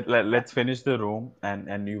 Yeah. Let's finish the room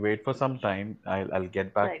and you wait for some time. I'll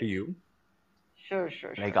get back to Right. you Sure.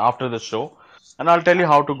 Sure. like Sure. Sure. after the show, and I'll tell you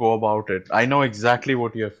how to go Absolutely. about it. I know exactly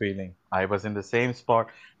what you're feeling. I was in the same spot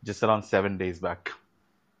just around 7 days back.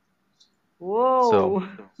 So, Whoa.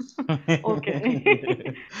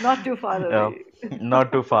 Okay. Not too far yeah, away.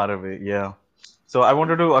 not too far away. Yeah. So I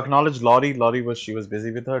wanted to acknowledge Laurie. Laurie was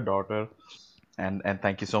busy with her daughter, and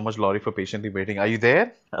thank you so much, Laurie, for patiently waiting. Are you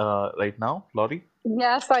there right now, Laurie?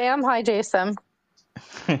 Yes, I am. Hi, Jason.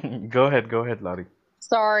 Go ahead, Laurie.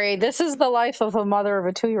 Sorry, this is the life of a mother of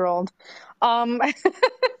a 2-year-old. Um,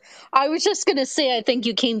 I was just going to say, I think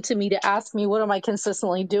you came to me to ask me what am I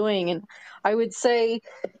consistently doing, and I would say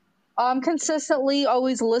I'm consistently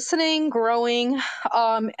always listening, growing,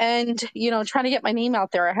 and trying to get my name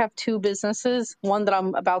out there. I have two businesses, one that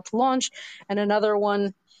I'm about to launch, and another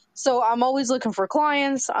one. So I'm always looking for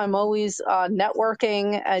clients. I'm always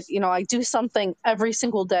networking. I do something every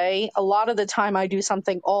single day. A lot of the time, I do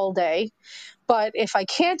something all day. But if I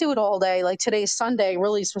can't do it all day, like today's Sunday,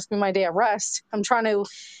 really supposed to be my day of rest. I'm trying to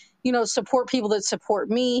support people that support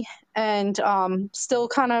me, and still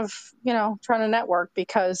kind of trying to network,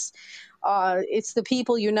 because it's the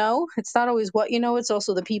people it's not always what it's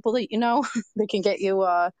also the people that that can get you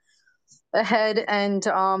ahead, and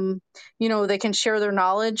they can share their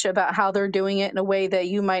knowledge about how they're doing it in a way that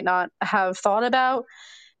you might not have thought about.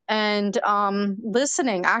 And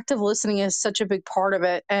active listening is such a big part of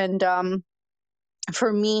it. And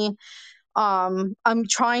for me, I'm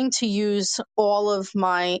trying to use all of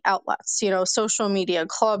my outlets, social media,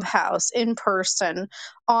 Clubhouse, in person,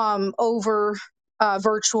 over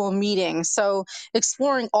virtual meetings. So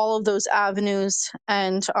exploring all of those avenues,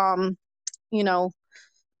 and you know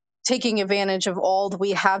taking advantage of all that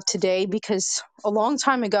we have today, because a long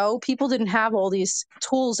time ago people didn't have all these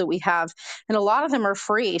tools that we have, and a lot of them are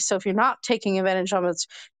free. So if you're not taking advantage of it, it's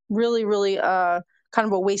really really kind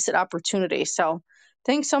of a wasted opportunity. So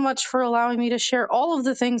thanks so much for allowing me to share all of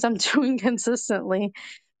the things I'm doing consistently,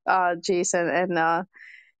 Jason. And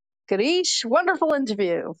Girish, wonderful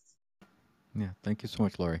interview. Yeah. Thank you so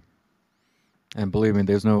much, Laurie. And believe me,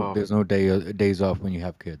 there's no Perfect. days off when you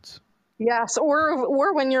have kids. Yes,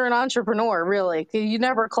 or when you're an entrepreneur, really, you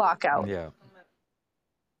never clock out. Yeah.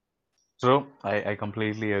 True, I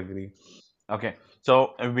completely agree. Okay,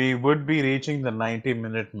 so we would be reaching the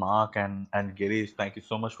 90-minute mark, and Girish, thank you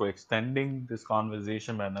so much for extending this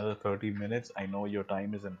conversation by another 30 minutes. I know your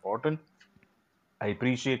time is important. I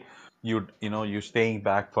appreciate you staying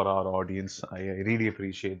back for our audience. I really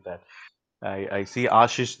appreciate that. I see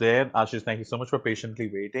Ashish there. Ashish, thank you so much for patiently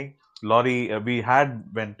waiting. Laurie, we had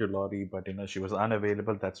went to Laurie, but she was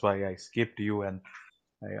unavailable. That's why I skipped you and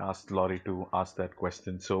I asked Laurie to ask that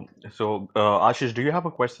question. So Ashish, do you have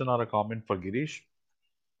a question or a comment for Girish?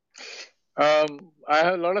 I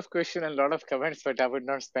have a lot of questions and a lot of comments, but I would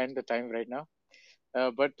not spend the time right now.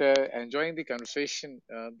 But enjoying the conversation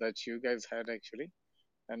that you guys had actually,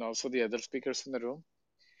 and also the other speakers in the room.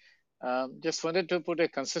 Just wanted to put a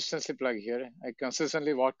consistency plug here. I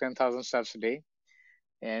consistently walk 10,000 steps a day.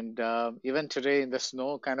 And even today in the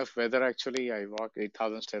snow kind of weather, actually, I walk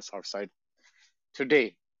 8,000 steps outside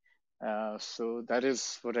today. So that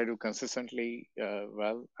is what I do consistently.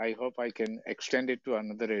 Well, I hope I can extend it to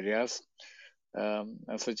another areas,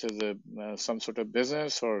 such as some sort of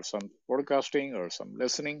business or some podcasting or some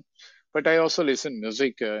listening. But I also listen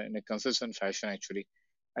music in a consistent fashion, actually,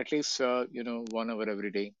 at least 1 hour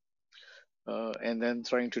every day, and then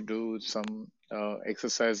trying to do some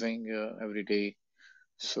exercising every day.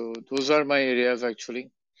 So those are my areas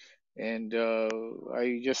actually, and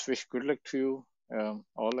I just wish good luck to you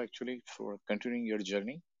all actually for continuing your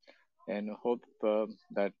journey, and hope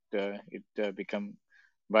that it become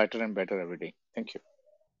better and better every day. Thank you.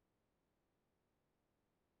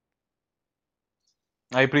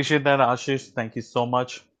 I appreciate that, Ashish. Thank you so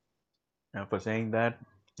much for saying that.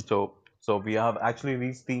 So we have actually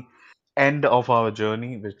reached the end of our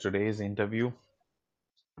journey with today's interview.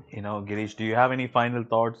 Girish, do you have any final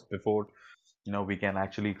thoughts before we can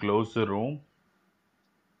actually close the room?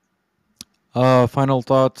 Final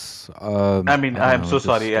thoughts. I mean, I don't I'm know. so Just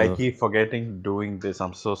sorry. I keep forgetting doing this.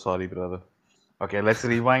 I'm so sorry, brother. Okay, let's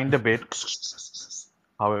rewind a bit,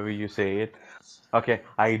 however you say it. Okay,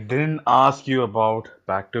 I didn't ask you about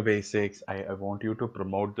Back to Basics. I want you to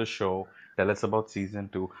promote the show. Tell us about season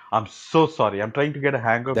two. I'm so sorry. I'm trying to get a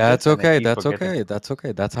hang of that's this and I okay. keep That's forgetting. okay. That's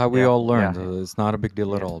okay. That's how we Yeah, all yeah, learned. It's not a big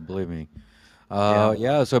deal at yeah, all. Believe me. yeah.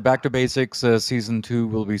 Yeah, so Back to Basics season two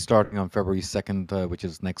will be starting on February 2nd, which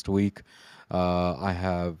is next week. I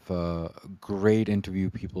have great interview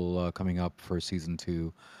people coming up for season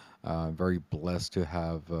two. Very blessed to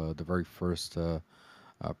have the very first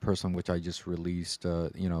person, which I just released,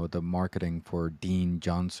 the marketing for Dean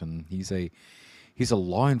Johnson. He's a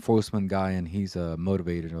law enforcement guy and he's a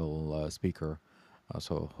motivational speaker.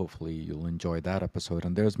 So hopefully you'll enjoy that episode.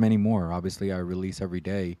 And there's many more. Obviously, I release every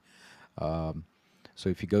day. Um, so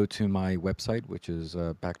if you go to my website, which is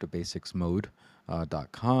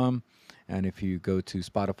backtobasicsmode.com, and if you go to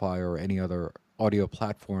Spotify or any other audio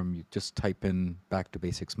platform, you just type in Back to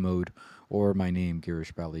Basics Mode or my name,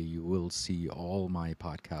 Girish Bali, you will see all my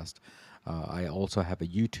podcast. I also have a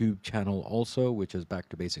YouTube channel also, which is Back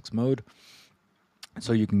to Basics Mode.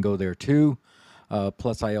 So you can go there too.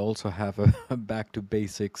 Plus, I also have a Back to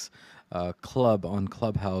Basics club on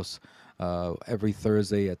Clubhouse. Every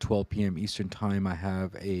Thursday at 12 p.m. Eastern Time, I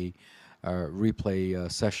have a replay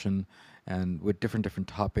session and with different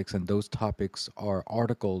topics. And those topics are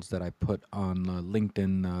articles that I put on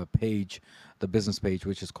LinkedIn page, the business page,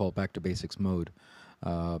 which is called Back to Basics Mode.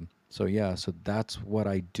 So yeah, so that's what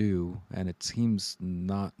I do, and it seems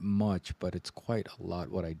not much, but it's quite a lot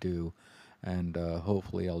what I do, and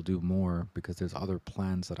hopefully I'll do more because there's other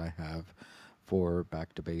plans that I have for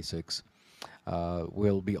Back to Basics.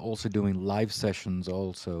 We'll be also doing live sessions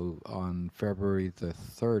also on February the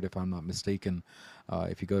 3rd, if I'm not mistaken.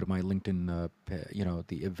 If you go to my LinkedIn,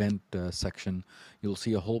 the event section, you'll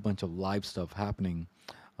see a whole bunch of live stuff happening.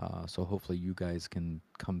 So hopefully you guys can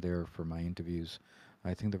come there for my interviews.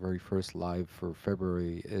 I think the very first live for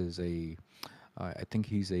February is I think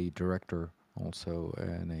he's a director also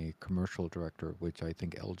and a commercial director, which I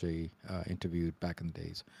think LJ interviewed back in the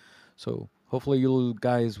days. So hopefully you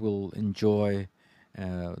guys will enjoy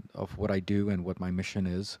of what I do and what my mission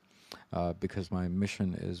is, because my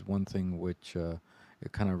mission is one thing which it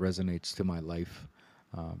kind of resonates to my life,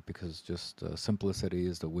 because just simplicity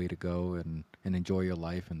is the way to go and enjoy your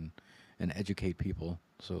life and educate people.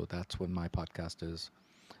 So that's what my podcast is.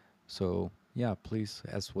 So yeah, please,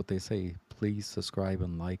 as what they say, please subscribe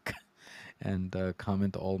and like and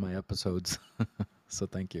comment all my episodes. So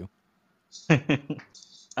thank you.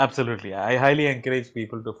 Absolutely. I highly encourage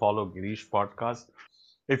people to follow Girish podcast.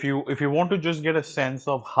 If you want to just get a sense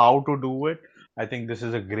of how to do it, I think this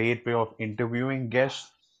is a great way of interviewing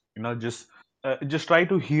guests. Just try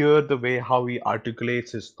to hear the way how he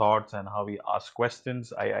articulates his thoughts and how he asks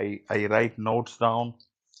questions. I write notes down.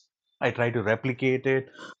 I try to replicate it.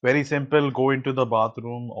 Very simple. Go into the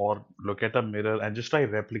bathroom or look at a mirror and just try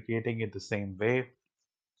replicating it the same way.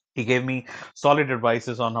 He gave me solid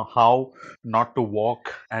advices on how not to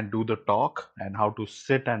walk and do the talk and how to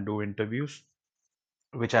sit and do interviews,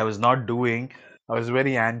 which I was not doing. I was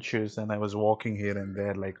very anxious and I was walking here and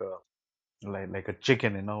there like a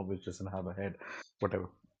chicken, which doesn't have a head, whatever,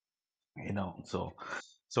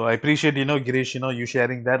 So I appreciate, Girish, you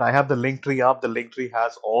sharing that. I have the link tree up. The link tree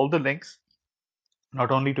has all the links,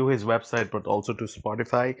 not only to his website but also to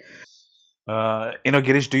Spotify.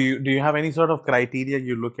 Girish, do you have any sort of criteria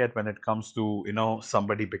you look at when it comes to,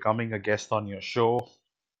 somebody becoming a guest on your show?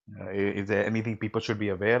 Is there anything people should be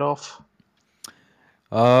aware of?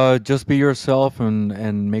 Just be yourself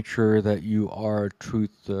and make sure that you are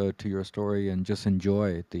truth to your story and just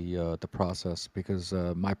enjoy the process because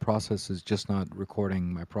my process is just not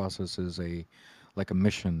recording. My process is a like a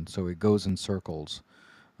mission, so it goes in circles.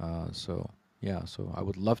 So yeah, so I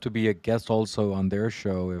would love to be a guest also on their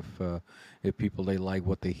show if people they like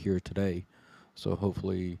what they hear today. So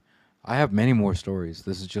hopefully, I have many more stories.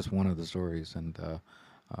 This is just one of the stories, and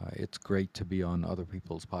it's great to be on other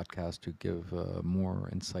people's podcasts to give more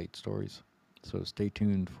insight stories. So stay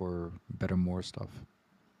tuned for better more stuff.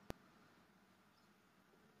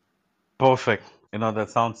 Perfect. That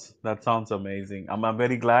sounds amazing. I'm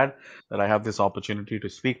very glad that I have this opportunity to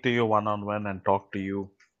speak to you one on one and talk to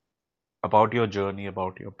you about your journey,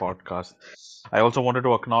 about your podcast. I also wanted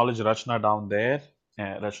to acknowledge Rachna down there.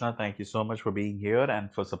 Rachna, thank you so much for being here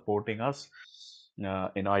and for supporting us.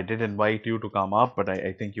 I did invite you to come up, but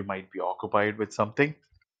I think you might be occupied with something.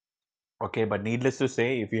 Okay, but needless to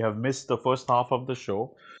say, if you have missed the first half of the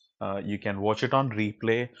show, you can watch it on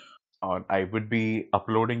replay. I would be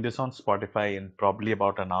uploading this on Spotify in probably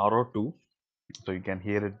about an hour or two, so you can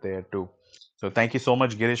hear it there too. So thank you so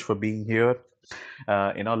much, Girish, for being here.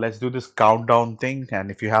 Let's do this countdown thing. And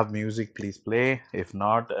if you have music, please play. If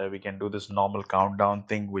not, we can do this normal countdown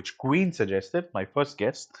thing, which Queen suggested, my first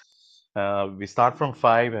guest. We start from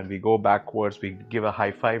five and we go backwards. We give a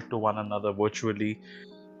high five to one another virtually.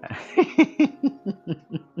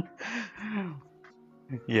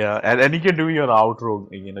 Yeah, and you can do your outro,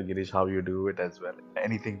 Girish, how you do it as well.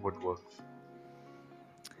 Anything would work.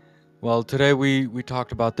 Well, today we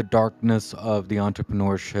talked about the darkness of the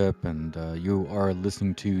entrepreneurship, and you are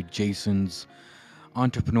listening to Jason's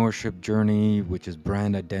entrepreneurship journey, which is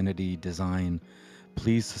brand identity design.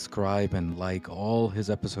 Please subscribe and like all his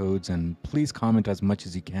episodes, and please comment as much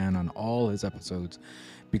as you can on all his episodes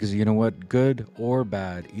because you know what? Good or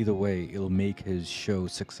bad, either way, it'll make his show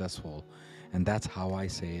successful. And that's how I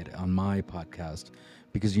say it on my podcast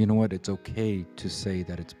because you know what? It's okay to say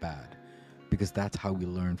that it's bad because that's how we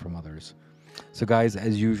learn from others. So, guys,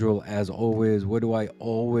 as usual, as always, what do I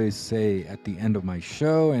always say at the end of my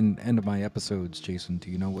show and end of my episodes, Jason? Do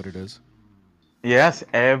you know what it is? Yes,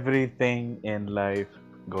 everything in life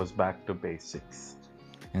goes back to basics.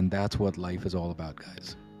 And that's what life is all about,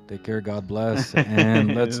 guys. Take care, God bless,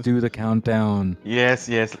 and let's do the countdown. Yes,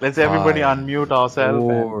 yes. Let's everybody Five, unmute ourselves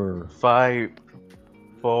and four, 5,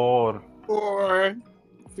 4, Four,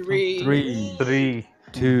 three, three, three,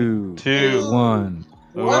 two, 2, one.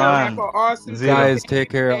 one. Have an 1, awesome 0. Guys, Sunday. take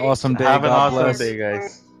care. Stay Awesome day. Have an God awesome strong, bless. day, everyone.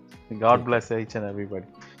 guys. God Take care. bless each and everybody.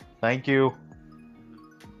 Thank you.